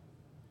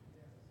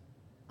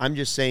 I'm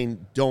just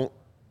saying don't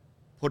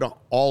put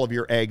all of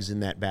your eggs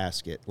in that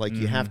basket. Like,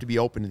 you have to be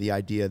open to the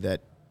idea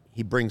that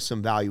he brings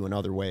some value in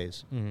other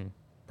ways. Mm-hmm.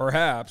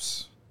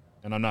 Perhaps,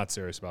 and I'm not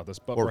serious about this,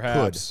 but Or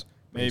perhaps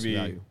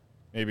could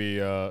maybe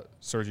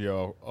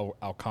Sergio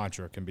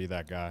Alcantara can be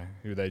that guy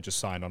who they just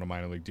signed on a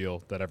minor league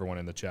deal that everyone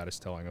in the chat is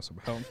telling us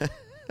about.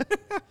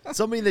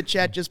 Somebody in the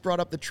chat just brought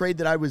up the trade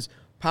that I was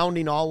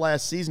pounding all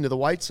last season to the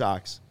White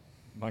Sox.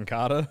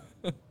 Moncada?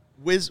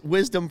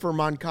 Wisdom for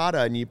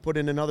Moncada, and you put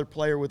in another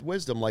player with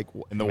wisdom. Like,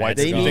 And the White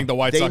Sox, you think the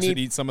White Sox would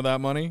eat some of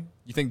that money?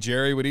 You think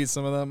Jerry would eat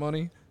some of that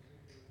money?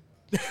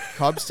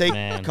 Cubs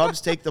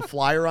take the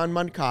flyer on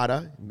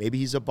Moncada. Maybe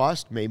he's a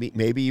bust.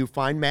 Maybe you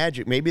find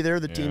magic. Maybe they're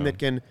the team that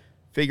can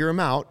figure him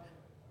out,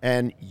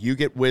 and you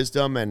get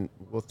wisdom, and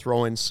we'll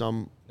throw in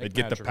some. They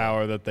get the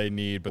power that they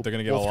need, but they're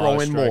going to get a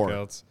lot of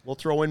strikeouts. We'll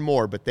throw in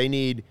more, but they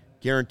need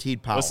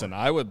guaranteed power. Listen,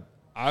 I'm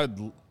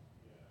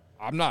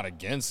not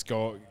against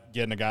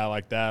getting a guy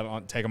like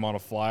that, take him on a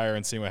flyer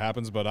and see what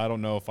happens, but I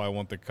don't know if I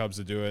want the Cubs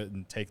to do it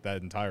and take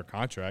that entire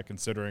contract,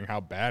 considering how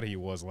bad he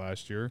was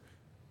last year.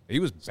 He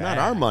was bad. It's not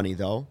our money,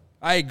 though.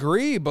 I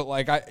agree, but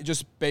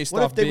just based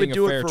off being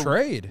a fair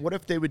trade. What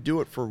if they would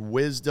do it for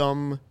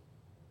Wisdom,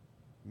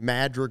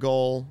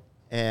 Madrigal,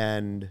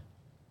 and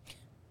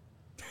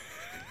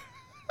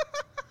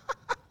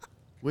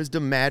a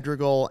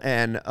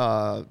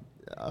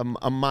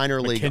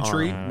minor league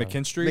arm.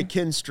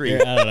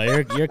 McKinstry. I don't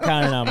know. You're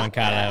counting on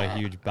Moncada to have a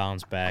huge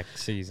bounce back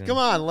season. Come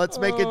on, let's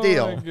make a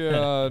deal. Oh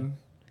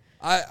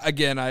my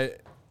God.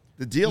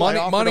 The deal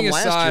money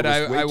aside,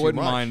 I wouldn't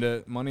much. mind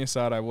it. Money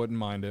aside, I wouldn't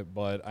mind it,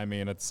 but I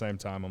mean, at the same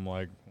time, I'm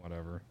like,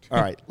 whatever.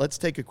 All right, let's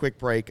take a quick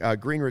break.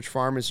 Greenridge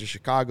Farm is a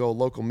Chicago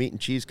local meat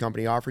and cheese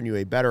company offering you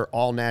a better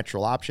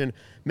all-natural option.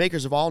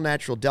 Makers of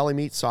all-natural deli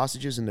meat,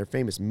 sausages, and their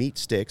famous meat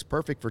sticks,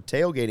 perfect for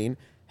tailgating,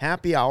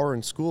 happy hour,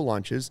 and school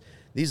lunches.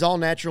 These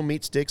all-natural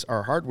meat sticks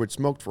are hardwood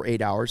smoked for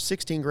 8 hours,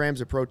 16 grams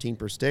of protein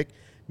per stick,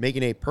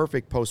 making a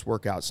perfect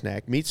post-workout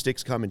snack. Meat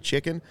sticks come in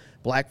chicken,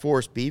 Black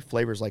Forest beef,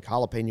 flavors like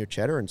jalapeno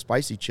cheddar, and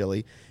spicy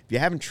chili. If you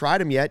haven't tried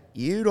them yet,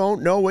 you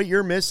don't know what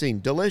you're missing.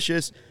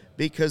 Delicious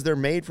because they're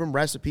made from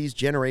recipes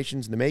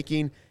generations in the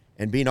making,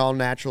 and being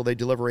all-natural, they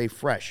deliver a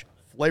fresh,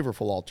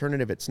 flavorful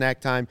alternative at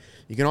snack time.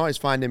 You can always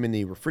find them in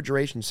the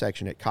refrigeration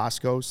section at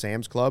Costco,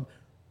 Sam's Club,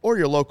 or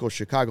your local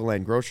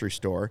Chicagoland grocery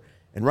store.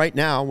 And right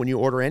now, when you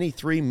order any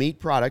 3 meat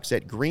products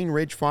at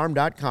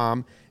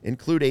greenridgefarm.com,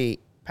 include a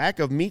pack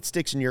of meat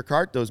sticks in your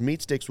cart. Those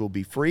meat sticks will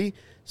be free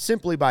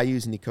simply by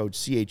using the code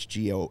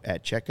CHGO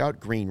at checkout.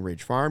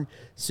 Greenridge Farm,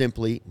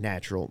 simply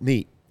natural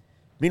meat.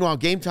 Meanwhile,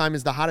 Game Time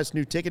is the hottest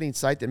new ticketing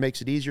site that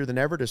makes it easier than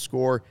ever to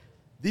score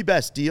the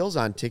best deals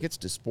on tickets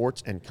to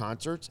sports and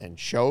concerts and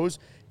shows.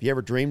 If you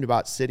ever dreamed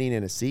about sitting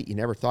in a seat you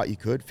never thought you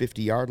could,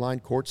 50-yard line,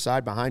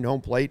 courtside, behind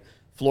home plate,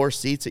 floor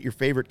seats at your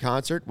favorite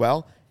concert,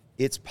 well,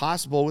 it's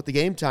possible with the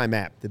Game Time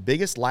app. The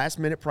biggest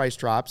last-minute price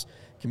drops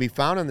can be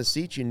found on the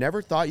seats you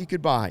never thought you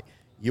could buy.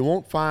 You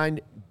won't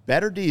find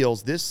better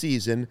deals this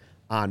season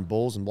on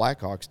Bulls and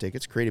Blackhawks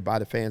tickets created by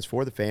the fans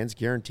for the fans,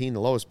 guaranteeing the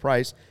lowest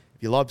price.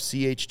 If you love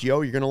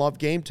CHGO, you're going to love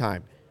Game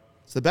Time.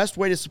 It's the best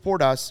way to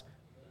support us,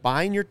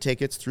 buying your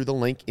tickets through the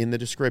link in the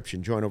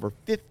description. Join over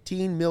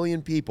 15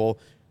 million people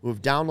who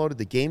have downloaded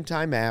the Game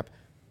Time app.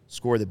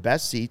 Score the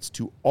best seats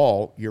to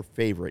all your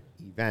favorite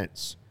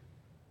events.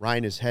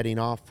 Ryan is heading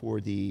off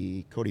for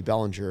the Cody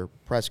Bellinger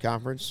press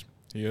conference.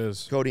 He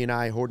is. Cody and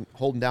I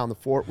holding down the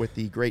fort with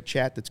the great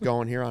chat that's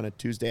going here on a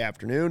Tuesday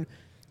afternoon.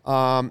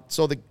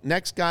 So the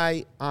next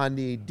guy on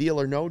the Deal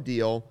or No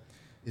Deal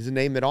is a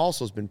name that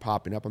also has been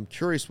popping up. I'm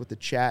curious what the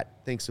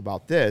chat thinks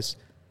about this,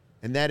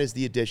 and that is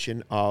the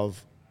addition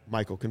of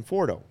Michael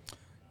Conforto.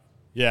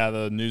 Yeah,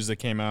 the news that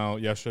came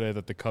out yesterday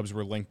that the Cubs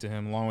were linked to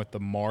him, along with the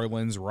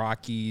Marlins,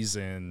 Rockies,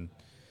 and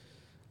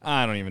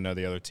I don't even know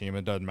the other team.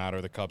 It doesn't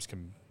matter. The Cubs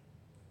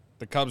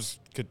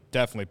could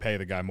definitely pay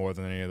the guy more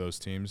than any of those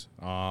teams.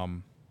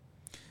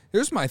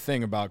 Here's my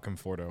thing about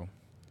Conforto,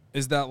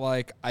 is that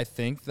I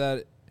think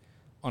that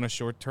on a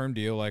short-term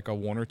deal, like a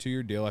 1 or 2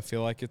 year deal, I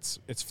feel like it's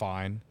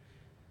fine.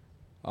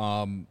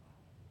 But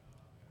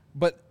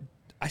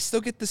I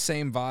still get the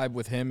same vibe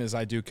with him as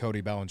I do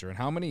Cody Bellinger. And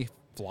how many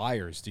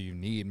flyers do you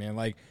need, man?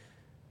 I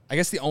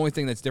guess the only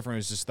thing that's different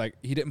is just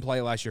he didn't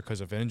play last year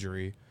because of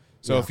injury.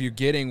 So if you're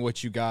getting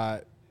what you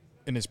got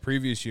in his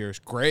previous years,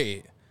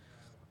 great.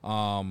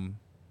 But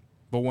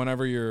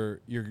whenever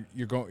you're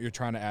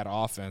trying to add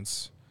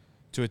offense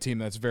to a team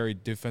that's very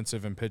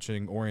defensive and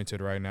pitching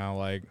oriented right now,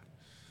 I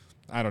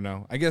don't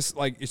know. I guess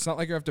it's not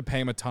like you have to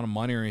pay him a ton of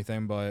money or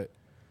anything, but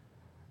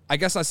I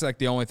guess that's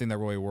the only thing that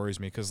really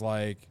worries me, because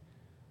I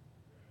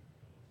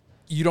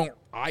don't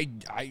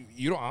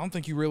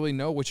think you really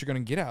know what you're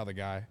going to get out of the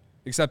guy,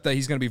 except that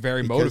he's going to be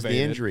very motivated. Because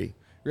the injury.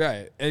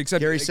 Right.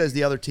 Except Gary says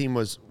the other team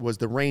was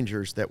the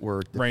Rangers that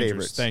were the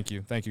favorites. Thank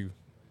you.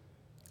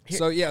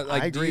 So yeah,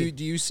 I agree.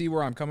 Do you see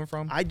where I'm coming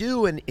from? I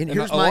do, and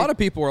here's a lot of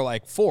people are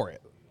for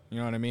it. You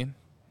know what I mean?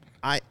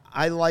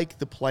 I like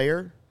the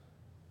player.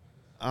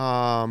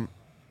 I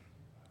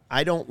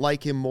don't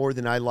like him more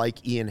than I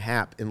like Ian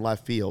Happ in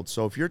left field.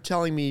 So if you're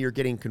telling me you're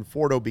getting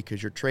Conforto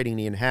because you're trading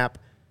Ian Happ,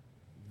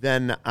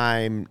 then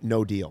I'm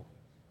no deal.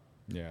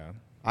 Yeah.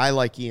 I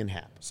like Ian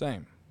Happ.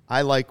 Same.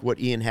 I like what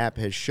Ian Happ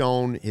has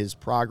shown, his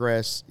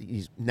progress.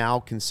 He's now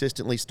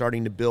consistently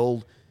starting to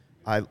build.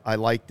 I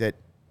like that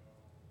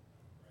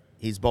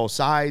he's both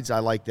sides. I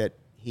like that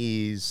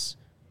he's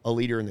a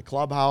leader in the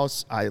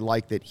clubhouse. I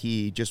like that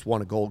he just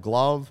won a Gold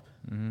Glove.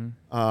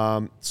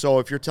 Mm-hmm. So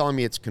if you're telling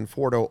me it's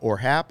Conforto or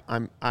Happ,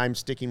 I'm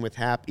sticking with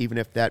Happ, even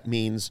if that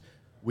means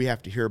we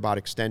have to hear about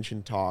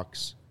extension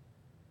talks.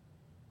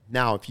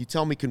 Now, if you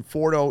tell me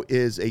Conforto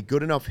is a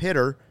good enough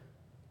hitter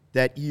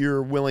that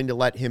you're willing to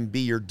let him be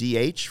your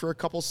DH for a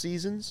couple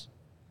seasons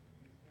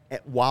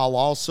while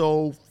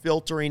also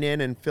filtering in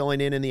and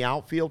filling in the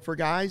outfield for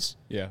guys,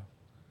 Yeah.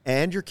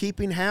 and you're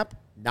keeping Happ,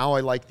 now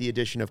I like the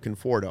addition of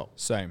Conforto.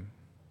 Same.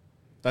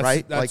 That's,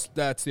 Right?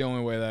 That's the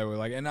only way that I would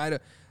like. And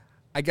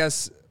I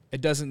guess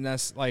it doesn't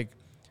necessarily,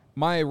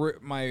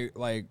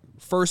 my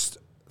first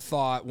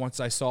thought once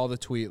I saw the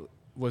tweet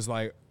was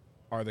like,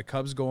 are the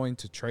Cubs going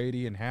to trade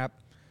Ian Happ?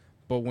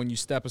 But when you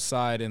step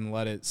aside and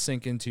let it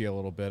sink into you a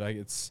little bit,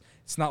 it's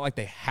not like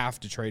they have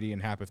to trade Ian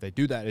Happ if they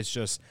do that. It's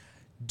just,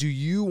 do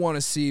you want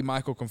to see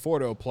Michael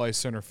Conforto play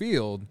center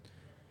field?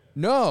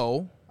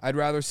 No, I'd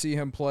rather see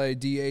him play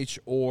DH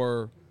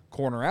or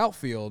corner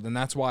outfield, and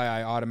that's why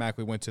I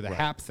automatically went to the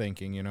Happ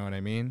thinking, you know what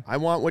I mean? I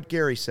want what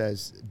Gary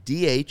says,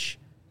 DH,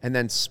 and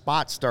then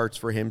spot starts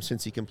for him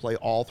since he can play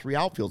all three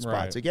outfield spots.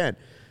 Right. Again,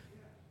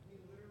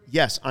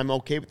 yes, I'm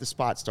okay with the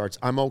spot starts.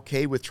 I'm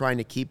okay with trying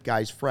to keep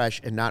guys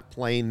fresh and not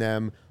playing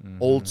them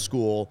old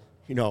school,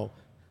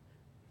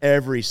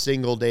 every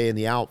single day in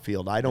the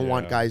outfield. I don't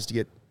want guys to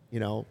get,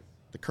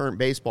 the current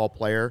baseball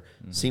player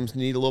seems to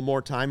need a little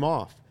more time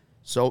off.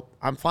 So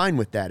I'm fine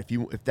with that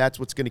if that's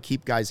what's going to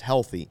keep guys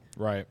healthy.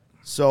 Right.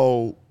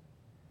 So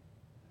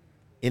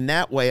in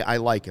that way, I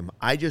like him.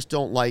 I just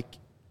don't like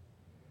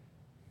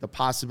the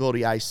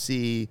possibility I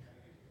see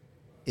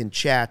in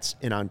chats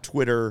and on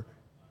Twitter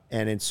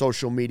and in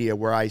social media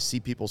where I see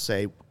people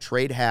say,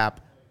 trade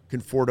Happ,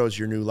 Conforto's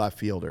your new left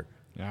fielder.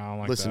 Yeah, I don't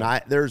like Listen,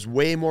 that. there's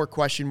way more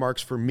question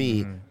marks for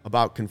me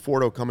about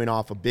Conforto coming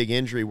off a big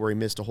injury where he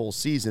missed a whole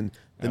season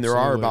than there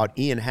are about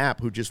Ian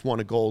Happ, who just won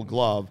a Gold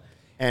Glove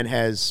and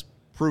has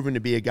proven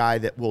to be a guy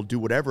that will do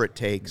whatever it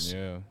takes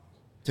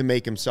to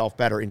make himself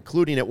better,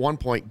 including at one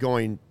point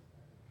going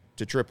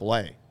to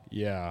AAA.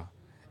 Yeah.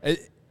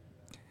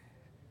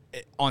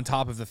 On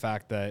top of the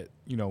fact that,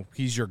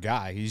 he's your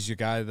guy. He's your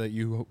guy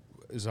that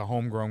is a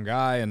homegrown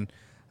guy, and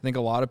I think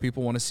a lot of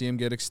people want to see him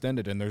get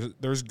extended, and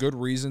there's good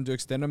reason to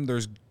extend him.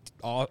 There's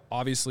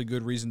obviously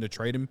good reason to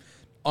trade him,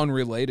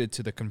 unrelated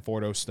to the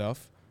Conforto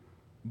stuff.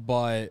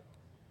 But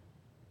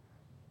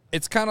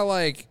it's kind of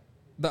like...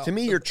 To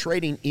me, you're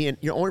trading Ian.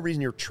 The only reason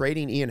you're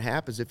trading Ian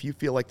Happ is if you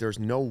feel like there's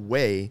no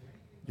way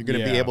you're going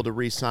to be able to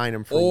re-sign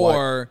him for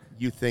what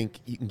you think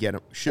you can get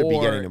him, should be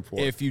getting him for.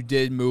 If you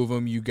did move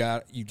him, you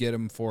get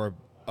him for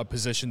a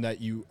position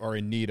that you are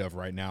in need of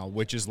right now,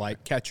 which is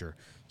like catcher.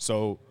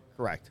 So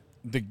correct.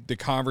 The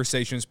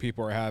conversations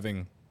people are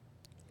having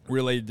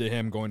related to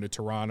him going to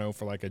Toronto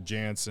for like a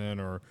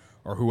Jansen or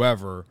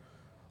whoever,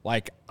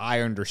 like,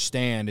 I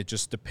understand. It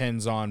just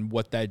depends on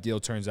what that deal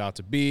turns out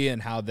to be and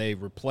how they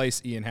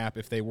replace Ian Happ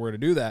if they were to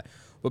do that.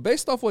 But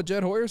based off what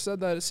Jed Hoyer said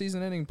that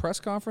season-ending press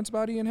conference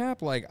about Ian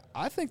Happ, like,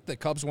 I think the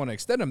Cubs want to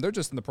extend him. They're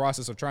just in the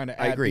process of trying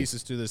to add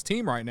pieces to this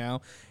team right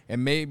now,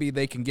 and maybe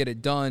they can get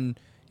it done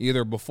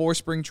either before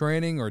spring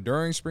training or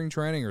during spring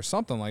training or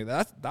something like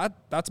that.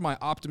 That's my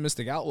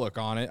optimistic outlook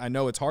on it. I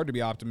know it's hard to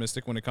be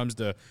optimistic when it comes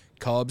to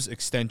Cubs,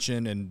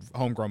 extension, and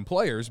homegrown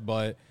players,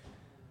 but,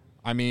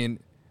 I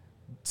mean,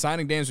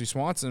 signing Dansby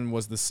Swanson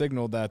was the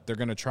signal that they're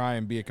going to try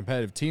and be a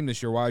competitive team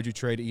this year. Why would you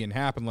trade Ian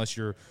Happ unless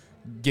you're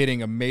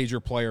getting a major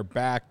player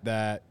back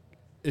that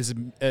is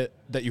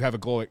that you have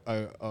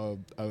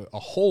a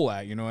hole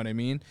at? You know what I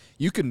mean?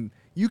 You can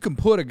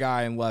put a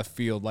guy in left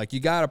field, like you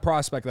got a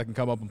prospect that can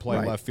come up and play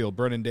left field,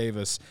 Brennan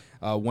Davis,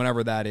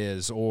 whenever that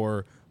is,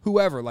 or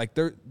whoever. Like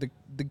the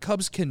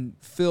Cubs can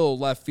fill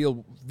left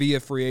field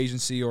via free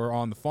agency or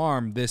on the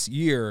farm this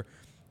year.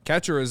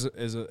 Catcher is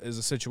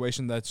a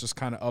situation that's just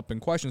kind of up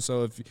in question.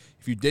 So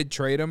if you did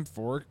trade him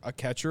for a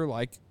catcher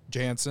like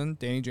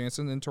Danny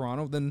Jansen in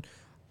Toronto, then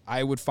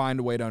I would find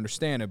a way to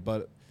understand it.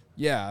 But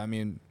yeah, I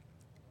mean,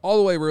 all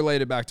the way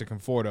related back to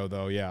Conforto,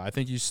 though. Yeah, I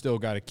think you still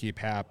got to keep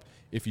Happ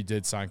if you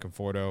did sign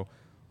Conforto.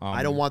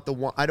 I don't want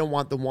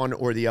the one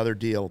or the other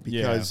deal,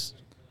 because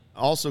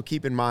also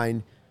keep in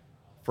mind,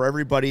 for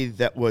everybody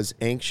that was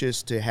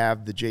anxious to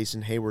have the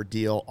Jason Hayward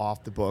deal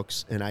off the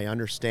books, and I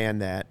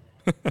understand that.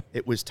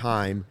 It was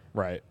time.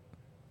 Right.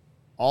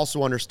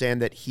 Also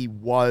understand that he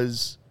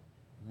was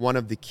one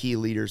of the key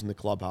leaders in the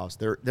clubhouse.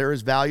 There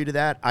is value to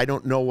that. I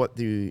don't know what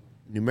the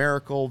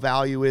numerical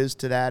value is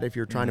to that if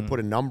you're trying to put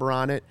a number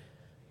on it,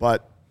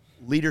 but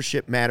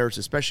leadership matters,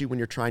 especially when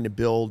you're trying to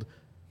build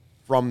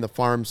from the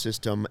farm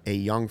system a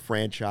young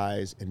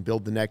franchise and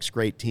build the next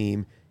great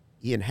team.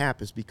 Ian Happ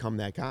has become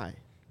that guy.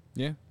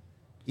 Yeah.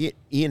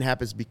 Ian Happ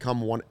has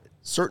become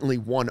certainly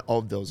one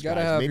of those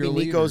gotta guys. have Maybe your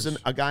Nico's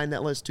leaders. a guy in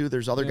that list too.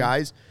 There's other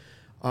guys.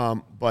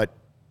 But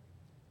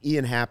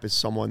Ian Happ is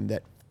someone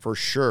that for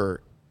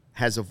sure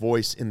has a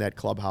voice in that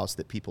clubhouse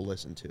that people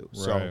listen to.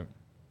 So Right.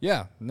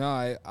 Yeah.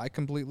 No, I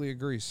completely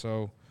agree.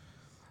 So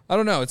I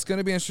don't know. It's going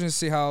to be interesting to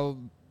see how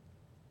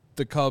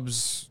the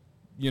Cubs,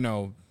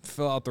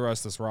 fill out the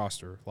rest of this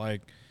roster.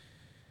 Like,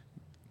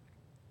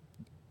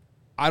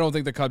 I don't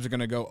think the Cubs are going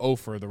to go 0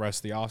 for the rest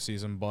of the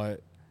offseason,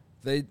 but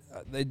they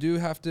do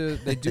have to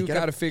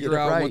got to figure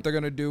out right. what they're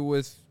going to do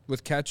with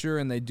catcher,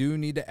 and they do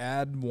need to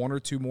add 1 or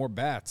 2 more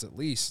bats at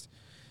least.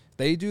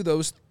 They do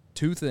those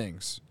 2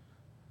 things,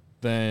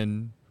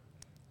 then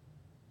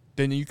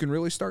you can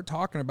really start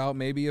talking about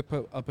maybe a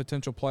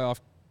potential playoff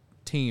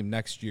team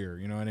next year.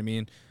 You know what I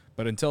mean?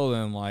 But until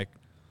then, like,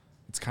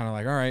 it's kind of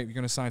like, all right, you're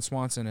going to sign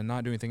Swanson and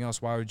not do anything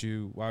else. Why would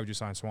you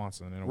sign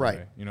Swanson in a Right.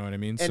 way? You know what I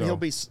mean? And he'll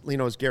be,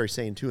 as Gary's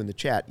saying too in the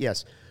chat,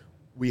 yes,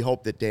 we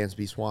hope that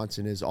Dansby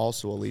Swanson is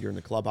also a leader in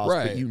the clubhouse,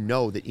 Right. but you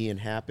know that Ian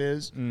Happ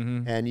is.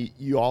 And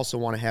you also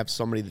want to have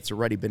somebody that's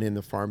already been in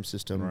the farm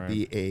system Right.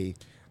 be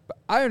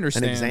I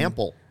understand. an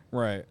example.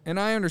 Right. And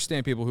I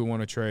understand people who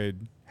want to trade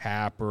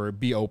Happ or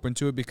be open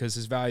to it because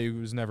his value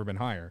has never been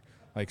higher.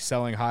 Like,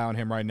 selling high on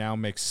him right now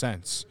makes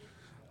sense.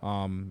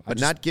 But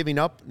not giving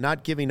up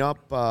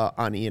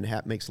on Ian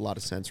Happ makes a lot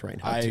of sense right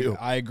now, too.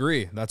 I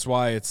agree. That's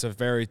why it's a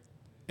very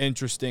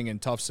interesting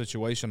and tough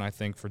situation, I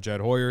think, for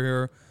Jed Hoyer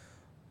here.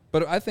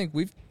 But I think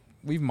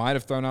we might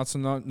have thrown out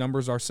some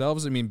numbers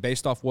ourselves. I mean,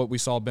 based off what we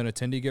saw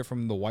Benintendi get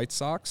from the White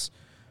Sox,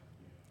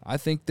 I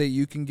think that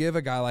you can give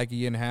a guy like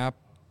Ian Happ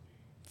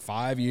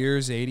 5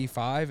 years,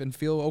 85, and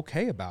feel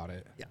okay about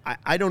it.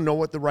 I don't know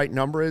what the right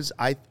number is.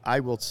 I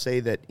will say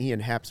that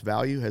Ian Happ's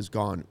value has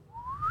gone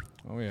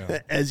Oh, yeah.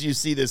 as you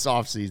see this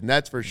offseason.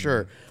 That's for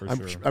sure. for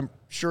sure. I'm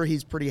sure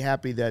he's pretty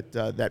happy that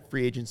that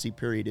free agency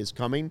period is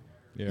coming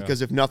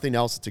because if nothing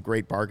else, it's a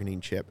great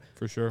bargaining chip.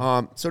 For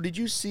sure. So did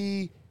you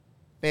see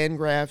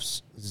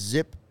Fangraphs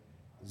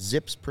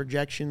Zips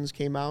projections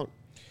came out?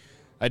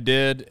 I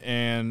did,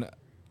 and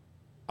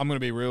I'm going to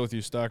be real with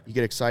you, Stuck. You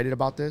get excited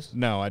about this?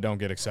 No, I don't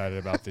get excited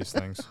about these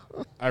things.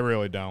 I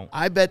really don't.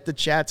 I bet the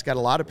chat's got a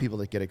lot of people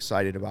that get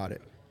excited about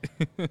it.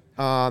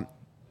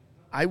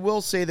 I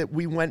will say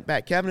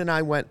that Kevin and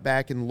I went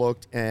back and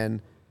looked,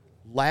 and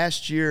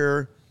last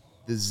year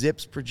the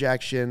Zips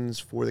projections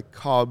for the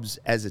Cubs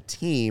as a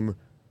team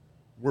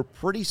were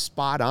pretty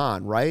spot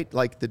on, right?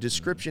 Like, the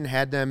description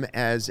had them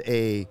as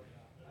a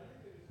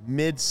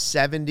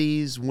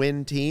mid-70s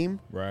win team,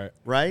 Right.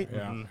 right?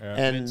 Yeah. yeah.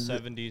 And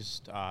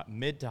Mid-70s,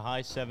 mid to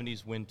high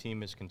 70s win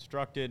team is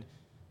constructed.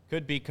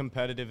 Could be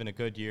competitive in a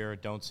good year.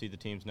 Don't see the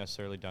teams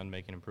necessarily done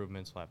making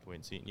improvements. We'll have to wait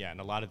and see. Yeah, and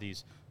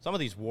some of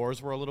these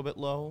wars were a little bit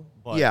low,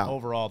 but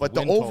overall, but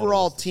the win total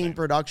overall was the team same.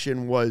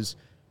 production was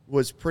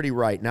pretty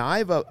right. Now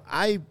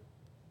I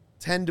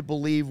tend to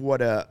believe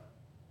what a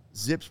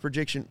Zips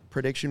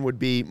prediction would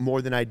be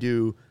more than I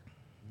do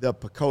the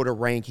Pacoda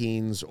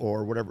rankings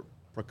or whatever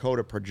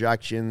Pacoda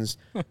projections,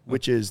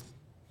 which is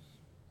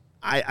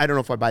I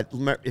don't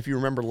know if you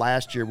remember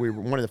last year,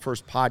 one of the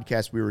first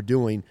podcasts we were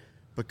doing.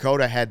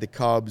 Pacoda had the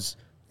Cubs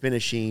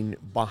finishing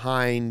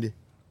behind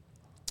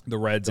The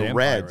Reds the and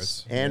Reds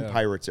Pirates. and Yeah.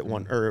 Pirates at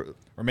one, or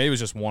Or maybe it was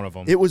just one of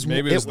them. it was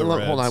maybe it was the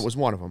Reds. hold on, it was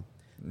one of them.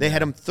 They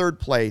had him third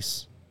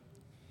place,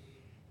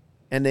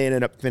 and they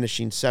ended up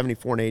finishing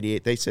 74 and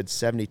 88. They said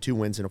 72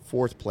 wins and a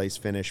fourth place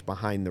finish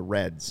behind the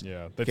Reds.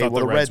 Yeah, they thought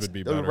the Reds would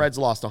be better. The Reds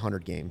lost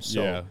 100 games,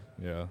 so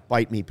Yeah.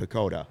 bite me,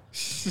 Pacoda.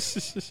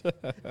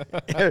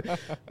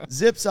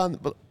 Zips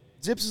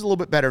is a little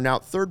bit better now.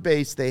 Third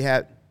base,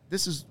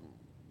 this is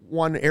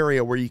one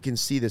area where you can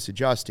see this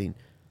adjusting.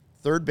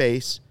 Third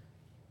base,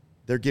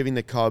 they're giving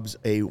the Cubs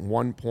a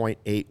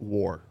 1.8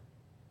 WAR.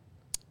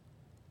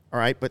 All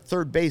right, but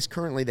third base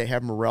currently they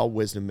have Morel,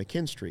 Wisdom,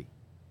 McKinstry.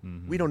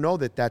 Mm-hmm. We don't know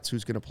that that's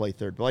who's going to play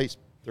third base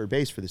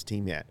for this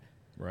team yet.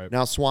 Right.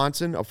 Now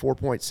Swanson a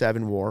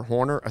 4.7 WAR,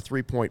 Horner a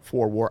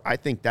 3.4 WAR. I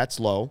think that's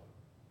low.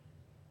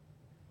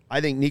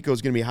 I think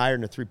Nico's going to be higher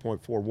than a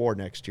 3.4 WAR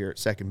next year at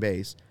second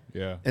base.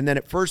 Yeah. And then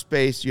at first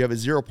base, you have a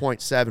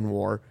 0.7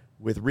 WAR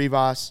with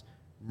Rivas,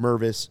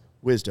 Mervis,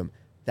 Wisdom.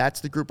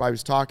 That's the group I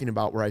was talking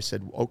about where I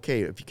said,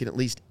 okay, if you can at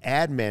least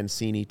add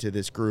Mancini to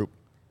this group,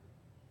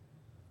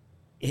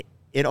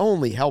 it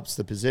only helps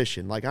the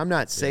position. Like, I'm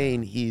not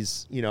saying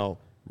he's,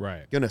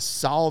 Right. going to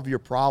solve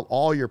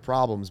all your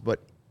problems, but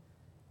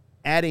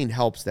adding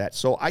helps that.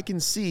 So I can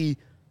see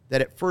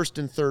that at first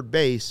and third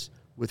base,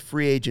 with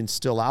free agents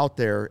still out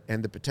there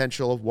and the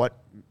potential of what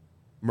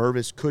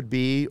Mervis could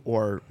be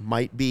or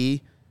might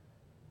be,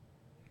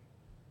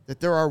 that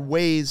there are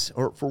ways,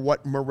 or for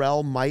what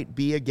Morel might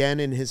be again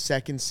in his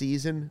second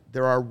season,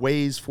 there are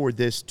ways for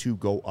this to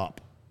go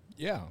up.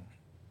 Yeah.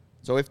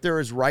 So if they're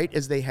as right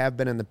as they have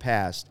been in the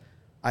past,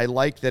 I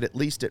like that at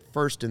least at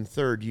first and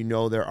third,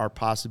 there are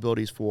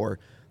possibilities for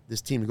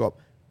this team to go up.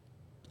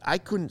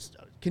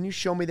 Can you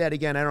show me that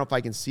again? I don't know if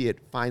I can see it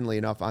finely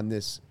enough on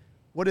this.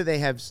 What do they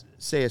have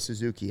Seiya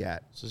Suzuki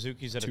at?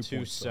 Suzuki's at a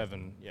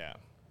 2.7. Yeah.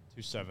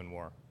 2.7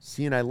 WAR.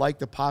 See, and I like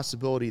the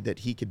possibility that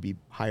he could be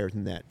higher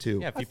than that too.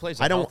 Yeah, if he plays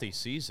a healthy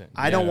season.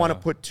 I don't want to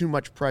put too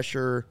much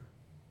pressure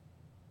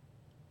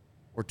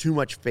or too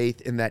much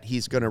faith in that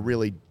he's going to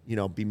really,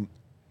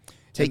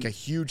 take a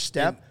huge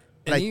step.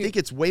 But I think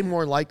it's way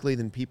more likely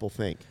than people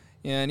think.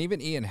 Yeah, and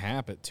even Ian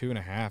Happ at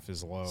 2.5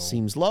 is low.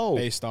 Seems low.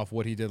 Based off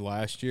what he did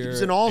last year. He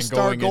was an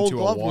all-star Gold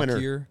Glove winner.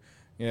 Year,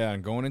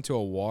 and going into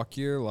a walk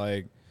year,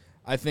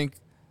 I think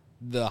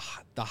the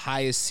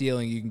highest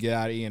ceiling you can get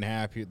out of Ian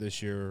Happ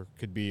this year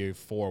could be a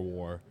 4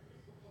 WAR.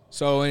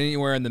 So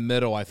anywhere in the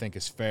middle, I think,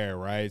 is fair,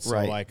 right?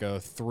 So like a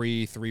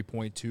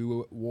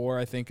 3.2 WAR,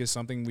 I think, is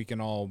something we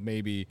can all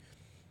maybe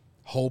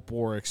hope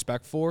or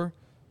expect for.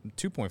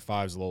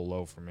 2.5 is a little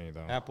low for me,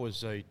 though. Happ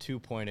was a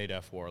 2.8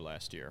 FWAR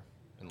last year.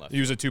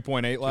 He was a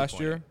 2.8 last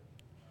year?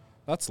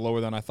 That's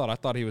lower than I thought. I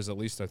thought he was at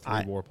least a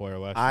 3 WAR player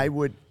last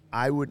year.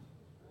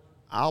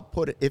 I'll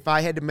put it, if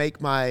I had to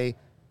make my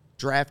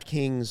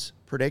DraftKings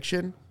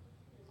prediction,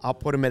 I'll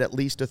put him at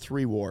least a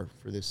 3 WAR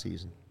for this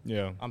season.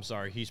 Yeah. I'm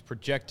sorry. He's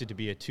projected to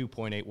be a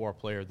 2.8 WAR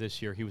player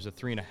this year. He was a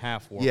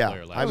 3.5 WAR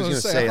player last year. I was going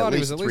to say at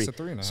least 3.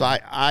 3.5. So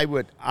I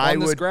would. On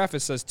this graph,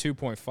 it says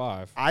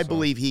 2.5. I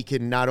believe he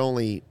can not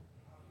only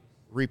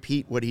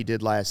repeat what he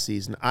did last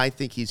season, I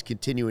think he's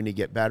continuing to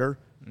get better.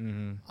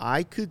 Mm-hmm.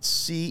 I could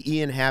see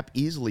Ian Happ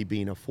easily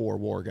being a 4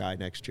 WAR guy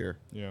next year.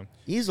 Yeah.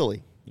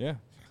 Easily. Yeah.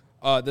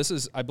 I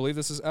believe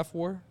this is F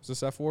WAR. Is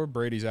this F WAR?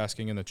 Brady's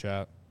asking in the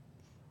chat.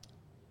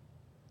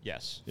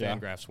 Yes. Yeah.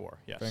 Fangraphs WAR.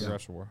 Yes.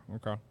 Fangraphs WAR.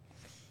 Okay.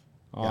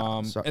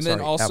 And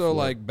then also F4.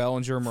 like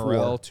Bellinger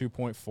Morel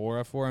 2.4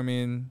 F4. I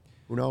mean,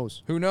 who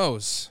knows? Who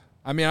knows?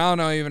 I mean, I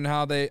don't even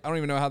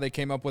know how they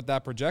came up with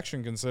that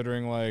projection,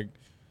 considering like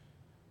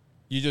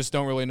you just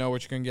don't really know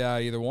what you can get out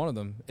of either one of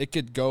them. It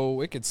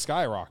could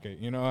skyrocket,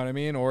 you know what I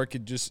mean? Or it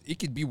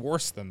could be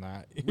worse than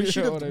that. We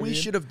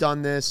should have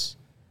done this.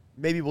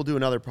 Maybe we'll do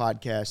another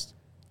podcast.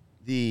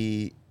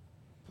 The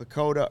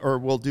Pacoda, or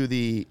we'll do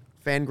the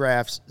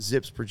Fangraphs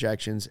Zips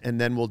projections, and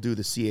then we'll do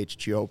the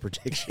CHGO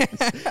predictions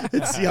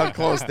and see how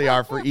close they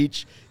are for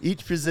each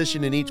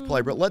position in each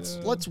player. But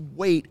let's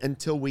wait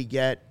until we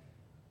get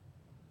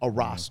a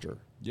roster.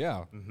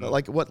 Yeah. Mm-hmm.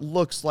 Like what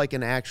looks like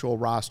an actual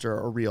roster,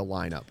 a real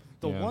lineup.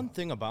 The one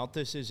thing about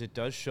this is it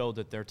does show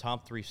that their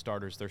top 3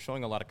 starters, they're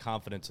showing a lot of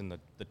confidence in the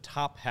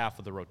top half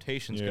of the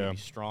rotation is going to be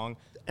strong.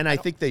 And I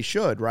think they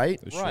should, right?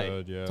 They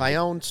should, yeah.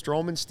 Tyone,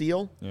 Stroman,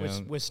 Steele. Yeah.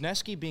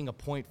 Wisniewski being a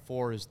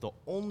 0.4 is the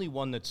only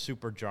one that's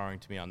super jarring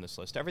to me on this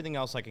list. Everything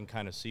else I can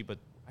kind of see, but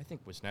I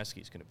think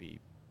Wisniewski is going to be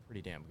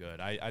pretty damn good.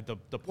 The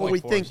 0.4. Well, we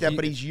think that,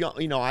 but he's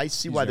young. I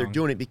see why they're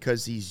doing it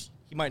because he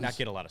might not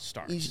get a lot of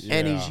starts.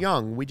 And he's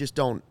young. We just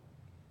don't.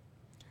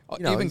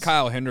 Even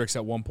Kyle Hendricks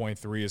at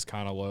 1.3 is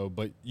kind of low,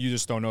 but you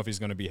just don't know if he's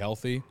going to be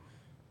healthy.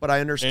 But I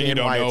understand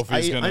why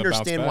I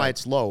understand why back.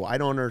 it's low. I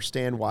don't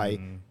understand why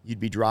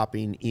you'd be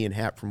dropping Ian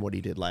Happ from what he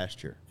did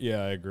last year.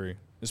 Yeah, I agree.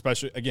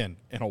 Especially again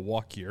in a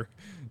walk year.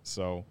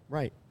 So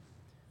right.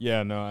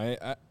 Yeah, no,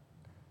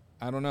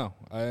 I don't know.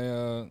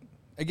 I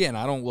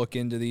don't look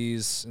into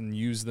these and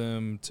use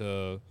them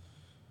to.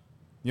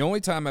 The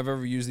only time I've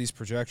ever used these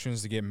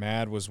projections to get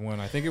mad was when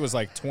I think it was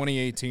like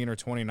 2018 or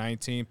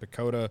 2019.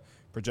 Pacoda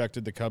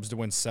projected the Cubs to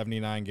win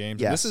 79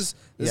 games. Yes. And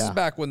this is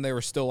back when they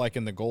were still like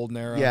in the golden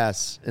era.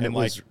 Yes,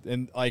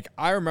 and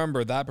I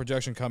remember that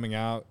projection coming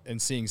out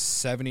and seeing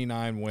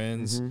 79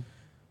 wins. Mm-hmm.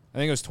 I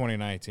think it was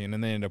 2019,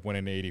 and they ended up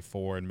winning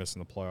 84 and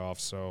missing the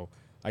playoffs. So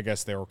I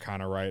guess they were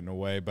kind of right in a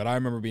way. But I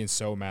remember being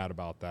so mad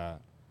about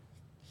that.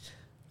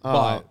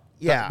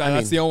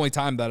 That's the only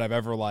time that I've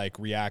ever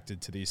reacted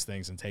to these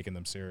things and taken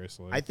them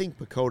seriously. I think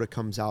Pacoda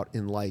comes out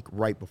in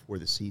right before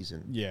the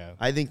season. Yeah,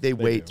 I think they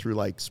wait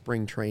through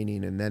spring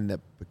training and then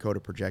the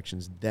Pacoda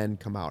projections then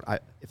come out.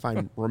 If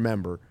I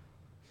remember,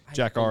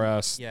 Jack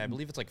RS. Yeah, I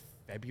believe it's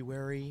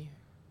February,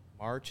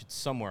 March. It's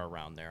somewhere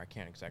around there. I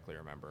can't exactly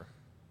remember.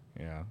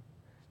 Yeah,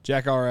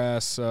 Jack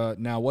RS.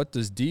 Now, what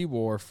does D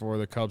WAR for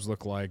the Cubs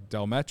look like?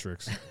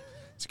 Delmetrics.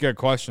 It's a good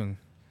question.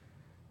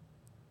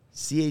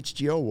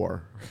 CHGO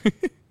WAR.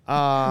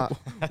 I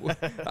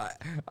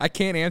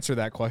can't answer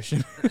that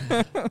question.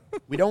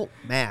 We don't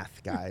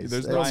math, guys.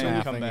 There's no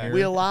mathing here.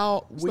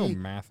 No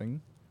mathing.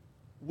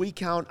 We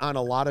count on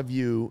a lot of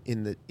you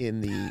in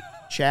the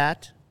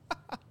chat,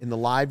 in the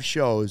live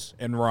shows,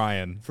 and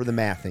Ryan for the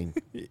mathing,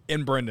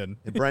 and Brendan.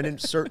 And Brendan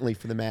certainly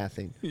for the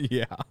mathing.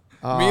 Yeah,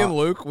 me and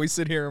Luke, we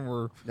sit here and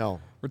we're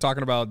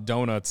talking about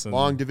donuts and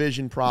long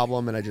division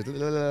problem, and I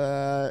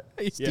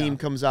just steam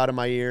comes out of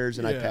my ears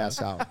and I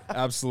pass out.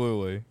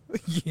 Absolutely.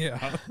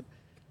 Yeah.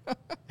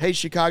 Hey,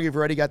 Chicago, you've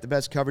already got the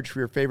best coverage for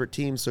your favorite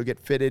team, so get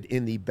fitted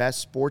in the best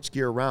sports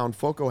gear around.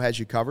 Foco has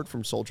you covered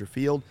from Soldier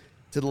Field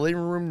to the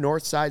living room,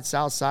 north side,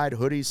 south side,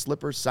 hoodies,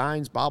 slippers,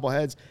 signs,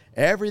 bobbleheads,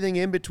 everything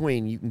in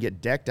between. You can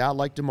get decked out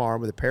like tomorrow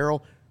with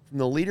apparel from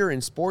the leader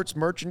in sports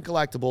merch and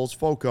collectibles,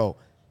 Foco.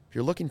 If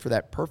you're looking for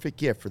that perfect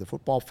gift for the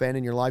football fan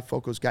in your life,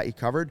 Foco's got you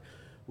covered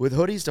with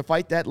hoodies to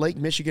fight that Lake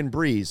Michigan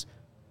breeze.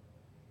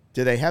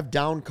 Do they have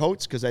down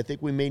coats? Because I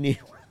think we may need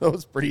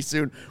those pretty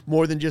soon,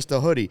 more than just a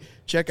hoodie.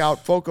 Check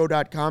out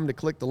Foco.com to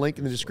click the link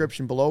in the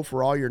description below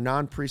for all your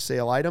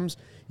non-presale items.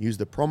 Use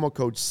the promo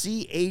code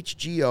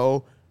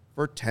CHGO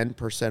for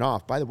 10%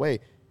 off. By the way,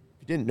 if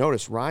you didn't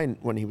notice, Ryan,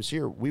 when he was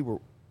here, we were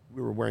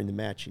wearing the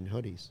matching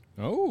hoodies.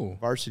 Oh.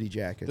 Varsity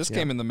jackets. This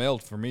came in the mail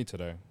for me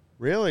today.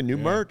 Really? New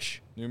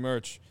merch? New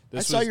merch. I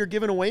saw you're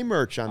giving away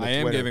merch on the Twitter.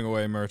 I am giving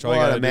away merch.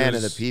 What a man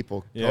of the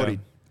people. Yeah. Cody.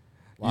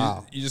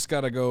 Wow. You just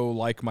got to go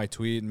like my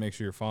tweet and make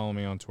sure you're following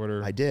me on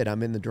Twitter. I did.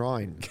 I'm in the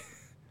drawing.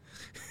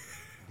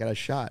 Got a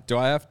shot. Can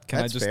That's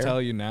I just fair.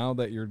 tell you now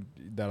that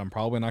I'm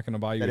probably not going to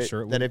buy you a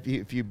shirt? That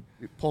if you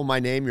pull my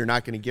name, you're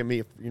not going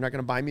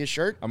to buy me a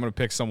shirt? I'm going to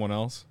pick someone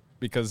else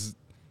because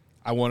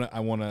I want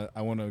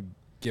to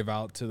give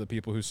out to the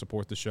people who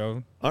support the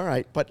show. All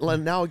right, but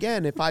now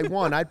again, if I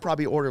won, I'd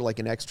probably order like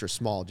an extra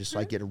small, just so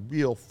I get a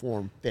real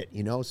form fit,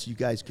 so you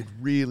guys could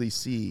really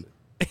see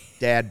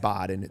Dad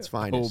Bod in its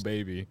finest. Oh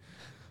baby,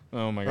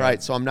 oh my God! All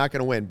right, so I'm not going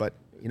to win, but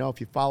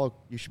if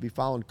you should be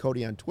following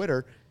Cody on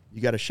Twitter.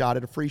 You got a shot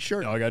at a free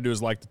shirt. All I got to do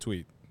is like the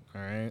tweet.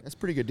 All right, that's a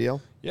pretty good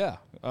deal. Yeah.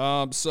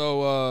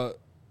 So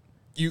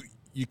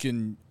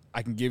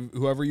I can give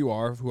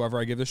whoever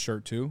I give this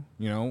shirt to.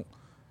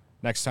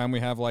 Next time we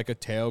have like a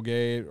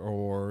tailgate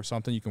or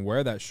something, you can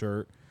wear that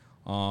shirt.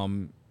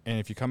 And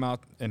if you come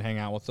out and hang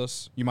out with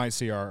us, you might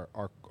see our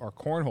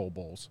cornhole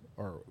bowls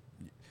or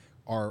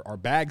our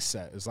bag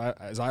set,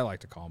 as I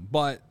like to call them.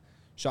 But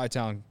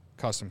Chi-Town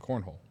Custom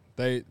Cornhole,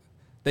 they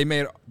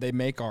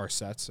make our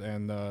sets,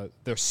 and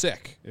they're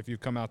sick. If you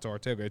come out to our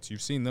tailgates,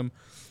 you've seen them.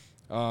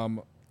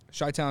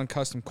 Chi-Town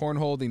Custom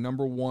Cornhole, the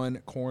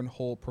 #1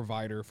 cornhole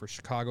provider for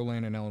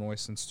Chicagoland and Illinois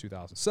since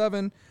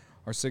 2007.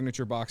 Our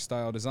signature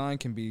box-style design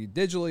can be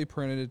digitally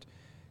printed,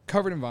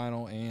 covered in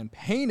vinyl, and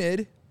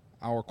painted.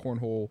 Our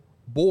cornhole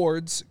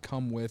boards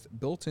come with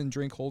built-in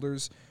drink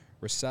holders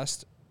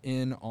recessed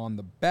in on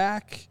the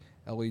back,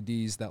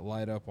 LEDs that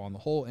light up on the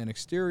hull and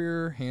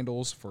exterior,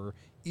 handles for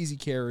easy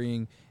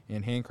carrying,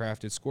 and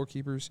handcrafted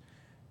scorekeepers.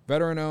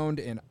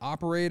 Veteran-owned and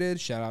operated.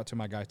 Shout out to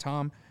my guy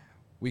Tom.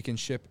 We can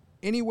ship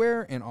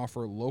anywhere and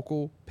offer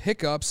local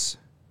pickups,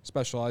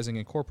 specializing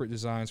in corporate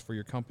designs for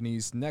your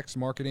company's next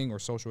marketing or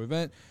social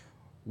event,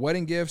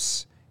 wedding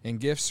gifts, and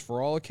gifts for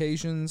all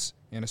occasions,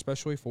 and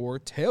especially for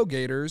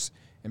tailgaters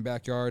and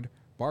backyard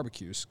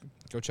barbecues.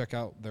 Go check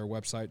out their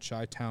website,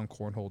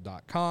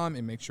 chitowncornhole.com,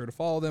 and make sure to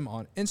follow them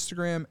on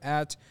Instagram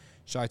at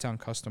Chi-Town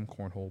Custom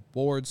Cornhole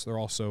Boards. They're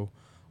also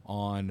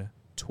on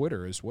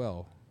Twitter as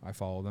well. I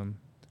follow them.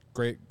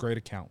 Great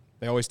account.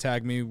 They always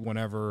tag me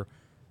whenever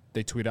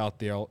they tweet out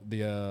the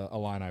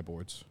Illini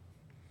boards.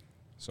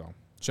 So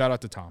shout out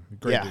to Tom.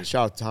 Great dude.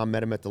 Shout out to Tom.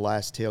 Met him at the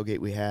last tailgate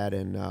we had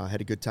and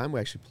had a good time. We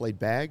actually played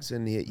bags,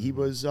 and he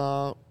was,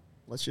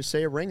 let's just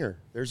say, a ringer.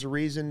 There's a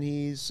reason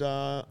he's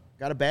got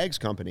a bags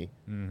company.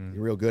 Mm-hmm. He's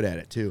real good at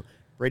it, too.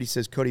 Brady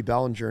says Cody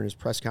Bellinger in his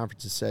press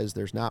conferences says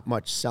there's not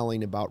much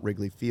selling about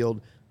Wrigley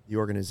Field. The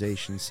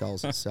organization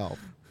sells itself.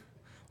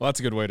 Well, that's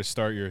a good way to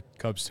start your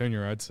Cubs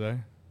tenure, I'd say.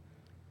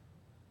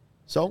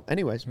 So,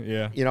 anyways,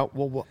 yeah,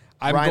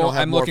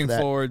 I'm looking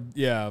forward.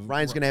 Yeah,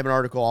 Ryan's going to have an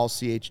article,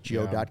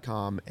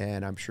 allchgo.com,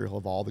 and I'm sure he'll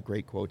have all the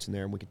great quotes in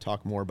there, and we can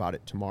talk more about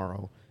it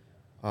tomorrow.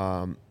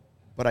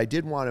 But I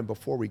did want to,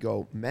 before we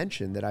go,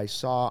 mention that I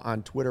saw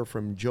on Twitter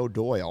from Joe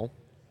Doyle.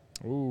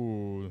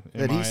 Ooh,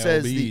 that he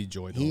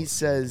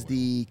says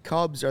the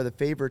Cubs are the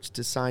favorites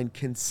to sign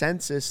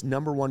consensus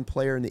 #1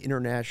 player in the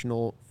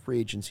international free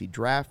agency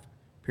draft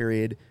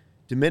period,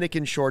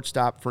 Dominican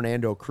shortstop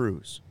Fernando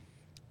Cruz,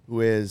 who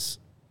is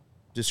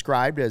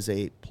described as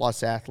a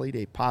plus athlete,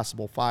 a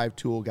possible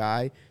 5-tool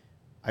guy,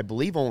 I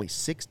believe only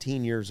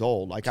 16 years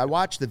old. Like, I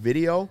watched the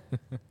video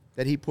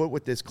that he put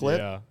with this clip.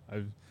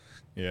 I've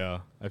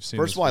seen.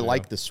 First of all, video. I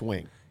like the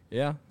swing.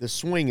 Yeah, the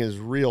swing is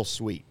real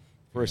sweet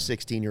for a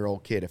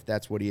 16-year-old kid, if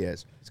that's what he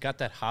is. He's got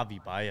that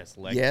Javi Baez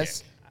leg Yes,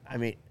 kick. I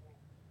mean,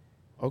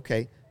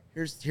 okay.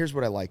 Here's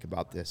what I like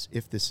about this.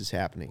 If this is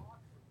happening,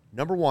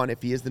 #1,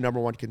 if he is the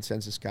 #1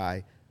 consensus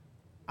guy,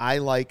 I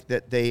like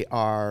that they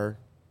are.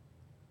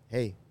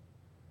 Hey,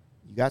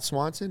 you got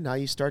Swanson. Now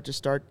you start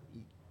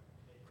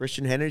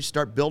Christian Henry.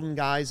 Start building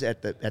guys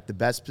at the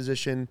best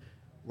position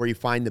where you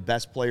find the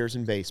best players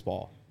in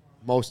baseball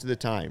most of the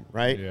time,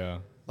 right? Yeah.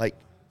 Like,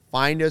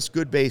 find us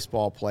good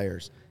baseball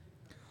players.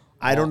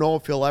 I don't know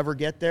if he'll ever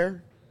get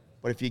there,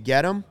 but if you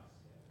get him,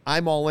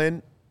 I'm all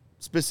in,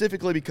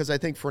 specifically because I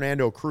think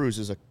Fernando Cruz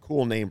is a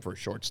cool name for a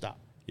shortstop.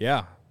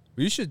 Yeah.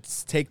 We should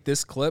take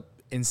this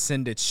clip and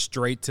send it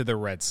straight to the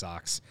Red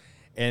Sox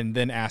and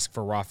then ask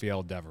for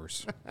Rafael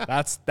Devers.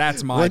 That's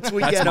my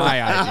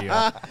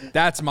idea.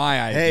 That's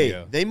my idea.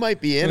 Hey, they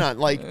might be in on,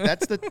 like,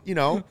 that's the, You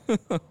know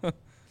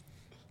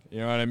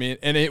what I mean?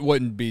 And it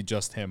wouldn't be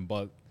just him,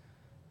 but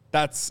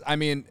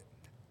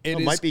it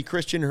might be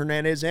Christian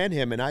Hernandez and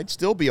him, and I'd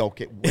still be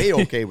way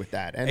okay with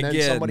that. And again,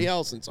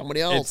 then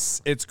somebody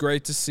else. It's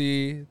great to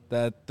see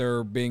that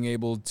they're being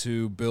able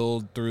to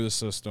build through the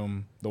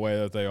system the way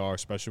that they are,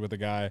 especially with a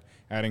guy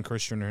adding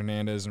Christian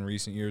Hernandez in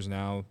recent years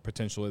now,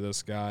 potentially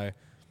this guy.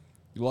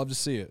 You love to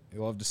see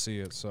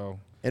it. So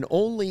And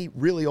only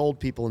really old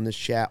people in this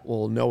chat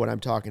will know what I'm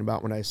talking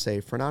about when I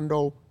say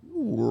Fernando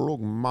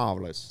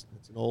marvelous.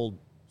 That's an old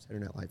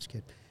Saturday Night Live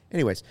skit.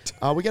 Anyways,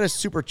 we got a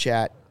super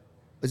chat.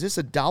 Is this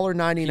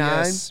 $1.99?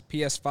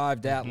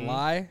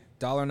 PS5.lie,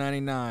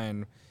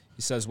 $1.99.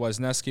 He says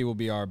Wisniewski will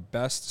be our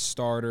best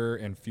starter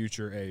and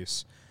future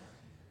ace.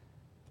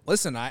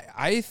 Listen,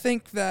 I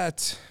think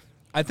that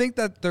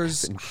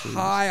there's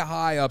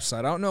high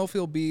upside. I don't know if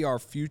he'll be our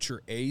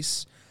future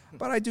ace,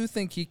 but I do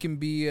think he can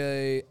be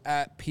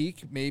at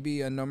peak,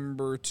 maybe a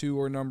number 2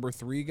 or number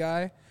 3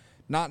 guy.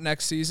 Not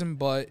next season,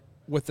 but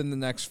within the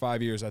next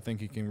 5 years, I think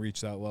he can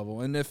reach that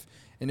level. And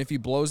if he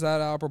blows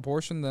that out of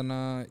proportion,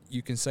 then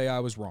you can say I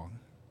was wrong.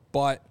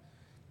 But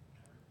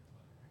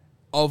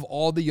of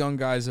all the young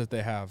guys that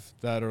they have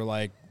that are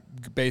like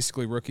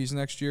basically rookies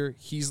next year,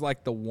 he's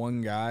like the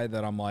one guy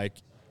that I'm like,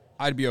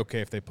 I'd be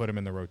okay if they put him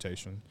in the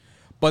rotation.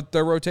 But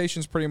their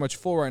rotation's pretty much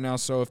full right now,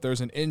 so if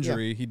there's an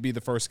injury, he'd be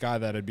the first guy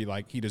that would be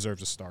like, he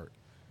deserves a start.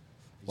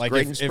 Like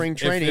great in spring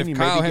training. If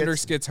Kyle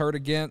Hendricks gets hurt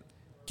again,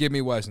 give me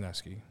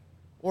Wisniewski.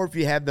 Or if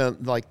you have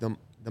the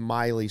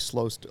Miley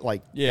slow,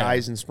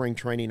 guys in spring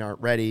training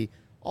aren't ready,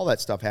 all that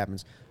stuff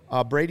happens.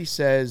 Brady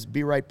says,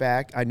 be right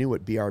back. I knew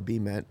what BRB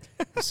meant.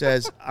 He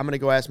says, I'm going to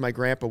go ask my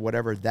grandpa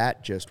whatever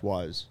that just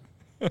was.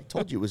 I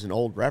told you it was an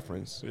old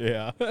reference.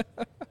 Yeah.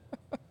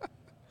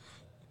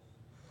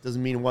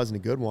 Doesn't mean it wasn't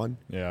a good one.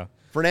 Yeah.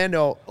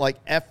 Fernando,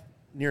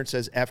 Nearn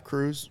says F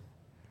Cruz.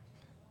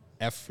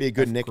 Be a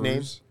good nickname.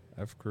 Cruz.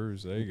 F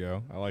Cruz. There you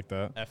go. I like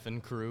that.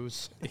 Effin'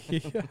 Cruz.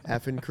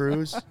 Effin'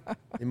 Cruz.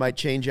 They might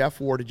change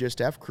F4 to just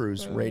F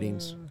Cruz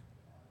ratings.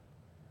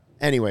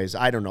 Anyways,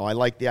 I don't know. I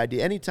like the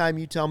idea. Anytime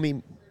you tell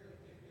me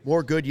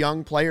more good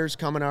young players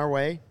coming our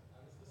way,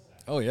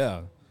 oh,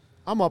 yeah.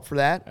 I'm up for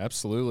that.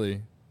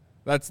 Absolutely.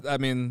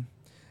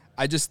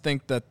 I just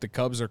think that the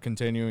Cubs are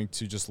continuing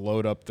to just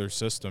load up their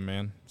system,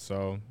 man.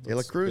 So De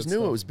La Cruz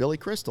knew it was Billy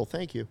Crystal.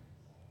 Thank you.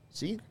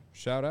 See?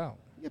 Shout out.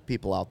 You have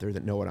people out there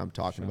that know what I'm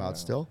talking about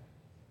still.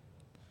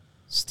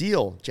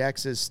 Steele. Jack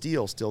says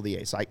Steele still the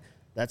ace.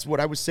 That's what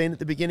I was saying at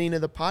the beginning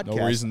of the podcast.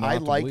 No reason not to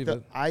believe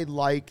it. I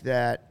like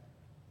that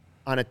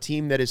on a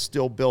team that is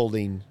still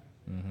building.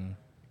 Mm-hmm.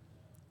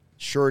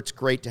 Sure, it's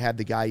great to have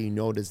the guy you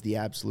know as the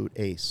absolute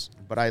ace.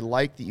 But I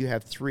like that you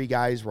have 3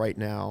 guys right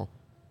now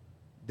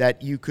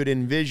that you could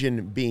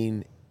envision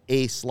being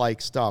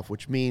ace-like stuff,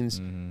 which means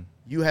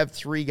you have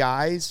 3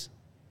 guys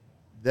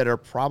that are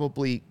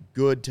probably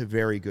good to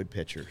very good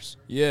pitchers.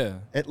 Yeah.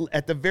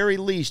 At the very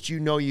least, you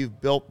know you've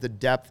built the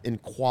depth in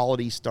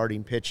quality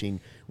starting pitching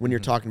when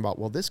you're talking about,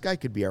 well, this guy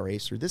could be our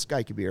ace or this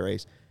guy could be our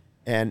ace.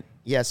 And,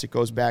 yes, it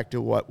goes back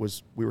to what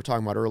we were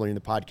talking about earlier in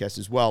the podcast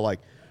as well, like,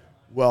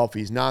 well, if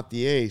he's not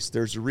the ace,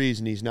 there's a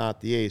reason he's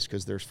not the ace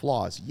because there's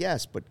flaws.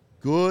 Yes, but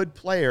good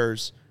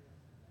players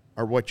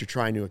are what you're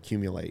trying to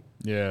accumulate.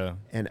 Yeah.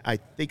 And I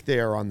think they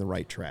are on the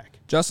right track.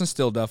 Justin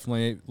Steele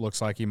definitely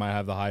looks like he might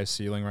have the highest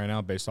ceiling right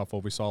now based off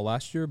what we saw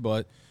last year.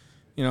 But,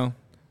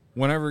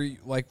 whenever,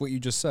 like what you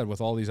just said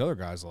with all these other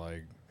guys,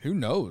 like, who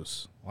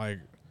knows? Like,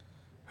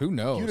 who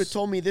knows? You'd have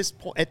told me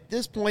at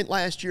this point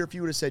last year, if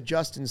you would have said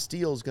Justin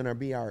Steele is going to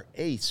be our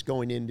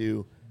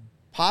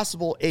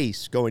possible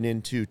ace going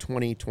into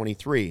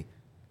 2023,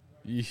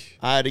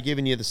 I'd have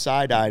given you the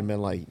side eye and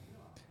been like,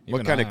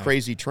 what kind of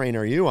crazy train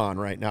are you on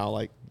right now?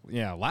 Like,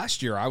 yeah,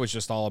 last year I was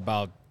just all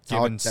about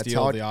giving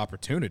Steele the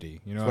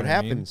opportunity. You know what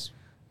happens.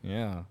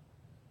 Yeah.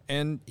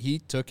 And he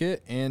took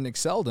it and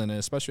excelled in it,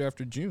 especially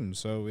after June.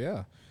 So,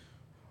 yeah.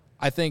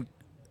 I think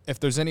if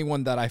there's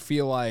anyone that I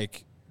feel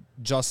like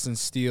Justin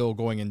Steele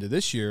going into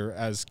this year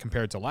as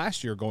compared to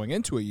last year going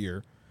into a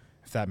year,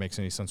 if that makes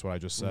any sense what I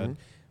just said,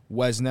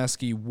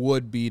 Wisniewski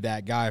would be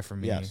that guy for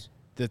me. Yes.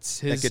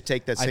 That could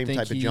take that same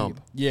type of jump.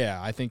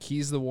 Yeah, I think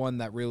he's the one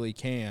that really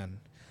can.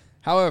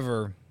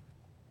 However,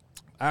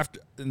 and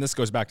this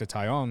goes back to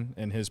Taillon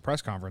in his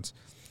press conference,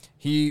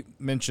 he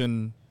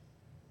mentioned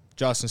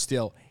Justin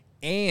Steele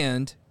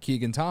and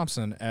Keegan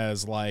Thompson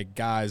as like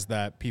guys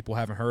that people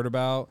haven't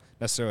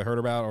necessarily heard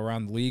about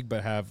around the league,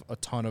 but have a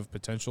ton of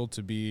potential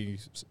to be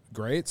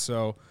great.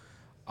 So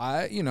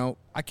I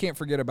can't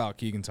forget about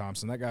Keegan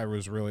Thompson. That guy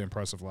was really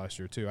impressive last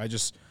year too.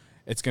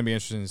 It's going to be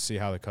interesting to see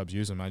how the Cubs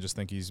use him. I just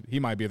think he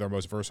might be their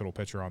most versatile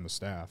pitcher on the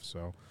staff.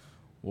 So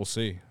we'll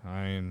see.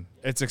 I mean,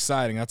 it's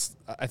exciting. I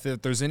think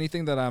if there's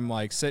anything that I'm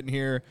like sitting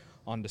here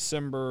on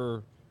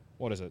December,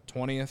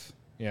 20th?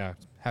 Yeah,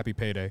 happy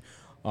payday.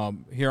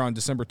 Here on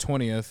December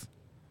 20th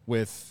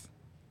with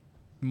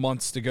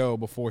months to go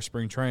before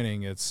spring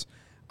training,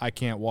 I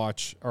can't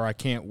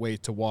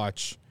wait to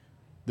watch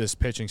this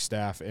pitching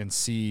staff and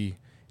see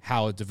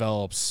how it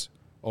develops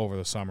over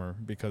the summer,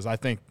 because I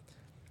think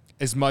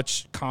as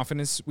much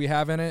confidence we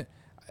have in it,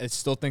 I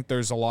still think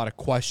there's a lot of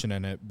question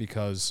in it,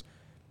 because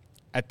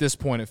at this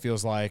point it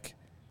feels like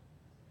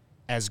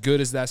as good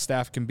as that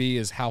staff can be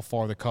is how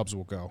far the Cubs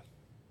will go.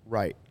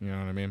 Right. You know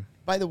what I mean?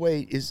 By the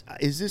way, is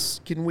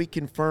this? Can we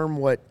confirm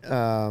what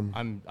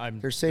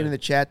they're saying in the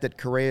chat that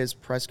Correa's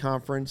press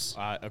conference?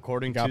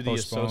 According to the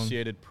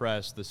Associated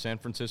Press, the San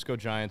Francisco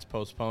Giants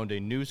postponed a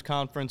news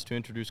conference to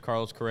introduce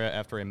Carlos Correa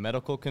after a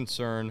medical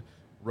concern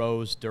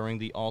Rose during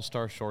the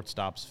All-Star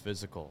shortstop's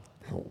physical.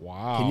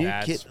 Wow. Can you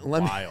That's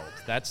let me- wild.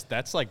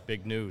 That's like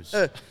big news.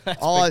 That's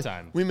big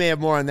time. We may have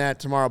more on that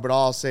tomorrow, but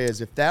all I'll say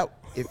is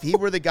if he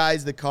were the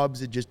guys the Cubs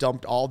had just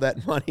dumped all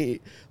that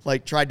money,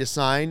 like tried to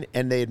sign,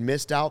 and they had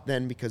missed out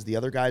then because the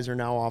other guys are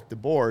now off the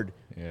board,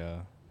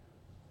 Yeah.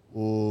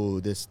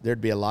 ooh,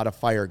 there'd be a lot of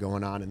fire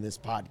going on in this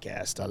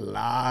podcast. A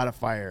lot of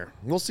fire.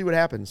 We'll see what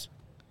happens.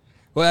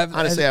 Well,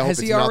 Honestly, I hope has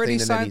it's he already nothing, and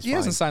then signed? he's He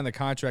hasn't fine. signed the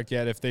contract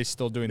yet. If they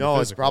still doing No,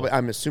 the it's physical. probably.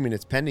 I'm assuming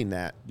it's pending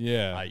that.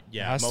 Yeah.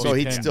 Yeah, It has to most- be So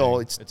he'd pending. still,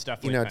 It's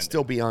definitely it'd pending.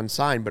 still be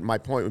unsigned. But my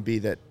point would be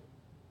that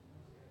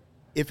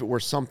if it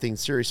were something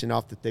serious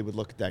enough that they would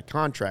look at that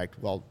contract,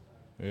 well,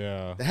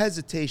 Yeah. the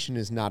hesitation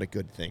is not a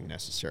good thing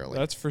necessarily.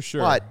 That's for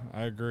sure. But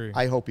I agree.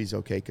 I hope he's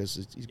okay because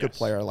he's a good Yes.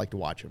 player. I like to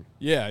watch him.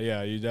 Yeah.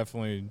 You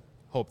definitely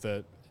hope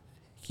that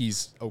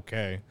he's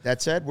okay.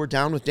 That said, we're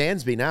down with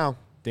Dansby now.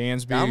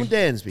 Dansby. Down with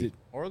Dansby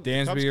Or the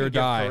Dansby Cubs or could give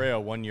die. Correa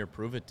a 1-year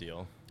prove-it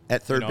deal.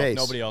 at third base.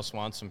 Nobody else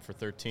wants him for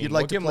 13. You'd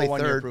like we'll to give play him a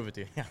 1-year third. prove-it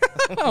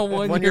deal.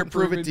 One year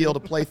prove it deal to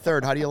play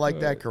third. How do you like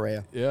that,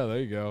 Correa? Yeah, there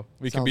you go.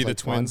 We could Sounds be the like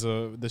Twins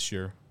this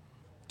year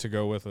to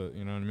go with it.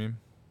 You know what I mean?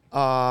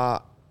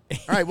 All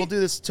right, we'll do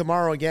this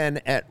tomorrow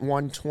again at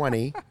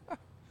 1:20.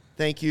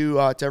 Thank you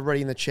to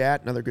everybody in the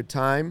chat. Another good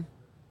time.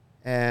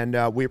 And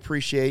we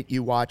appreciate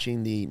you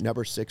watching the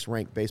number 6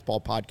 ranked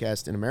baseball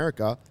podcast in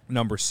America.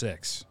 Number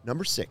 6.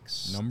 Number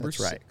 6. Number That's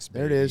right. 6,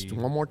 There it is. baby.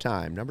 One more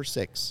time. Number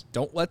 6.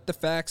 Don't let the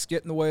facts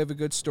get in the way of a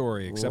good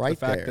story, except Right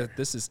the fact there. that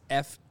this is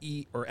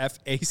FE or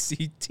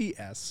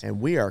FACTS.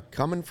 And we are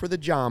coming for the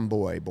John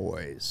Boy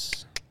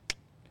boys.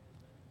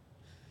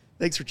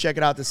 Thanks for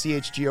checking out the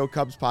CHGO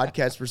Cubs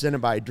podcast presented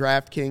by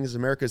DraftKings,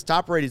 America's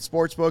top-rated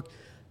sportsbook.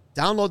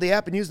 Download the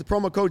app and use the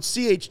promo code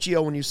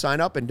CHGO when you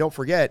sign up. And don't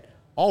forget,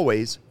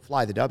 always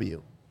fly the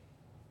W.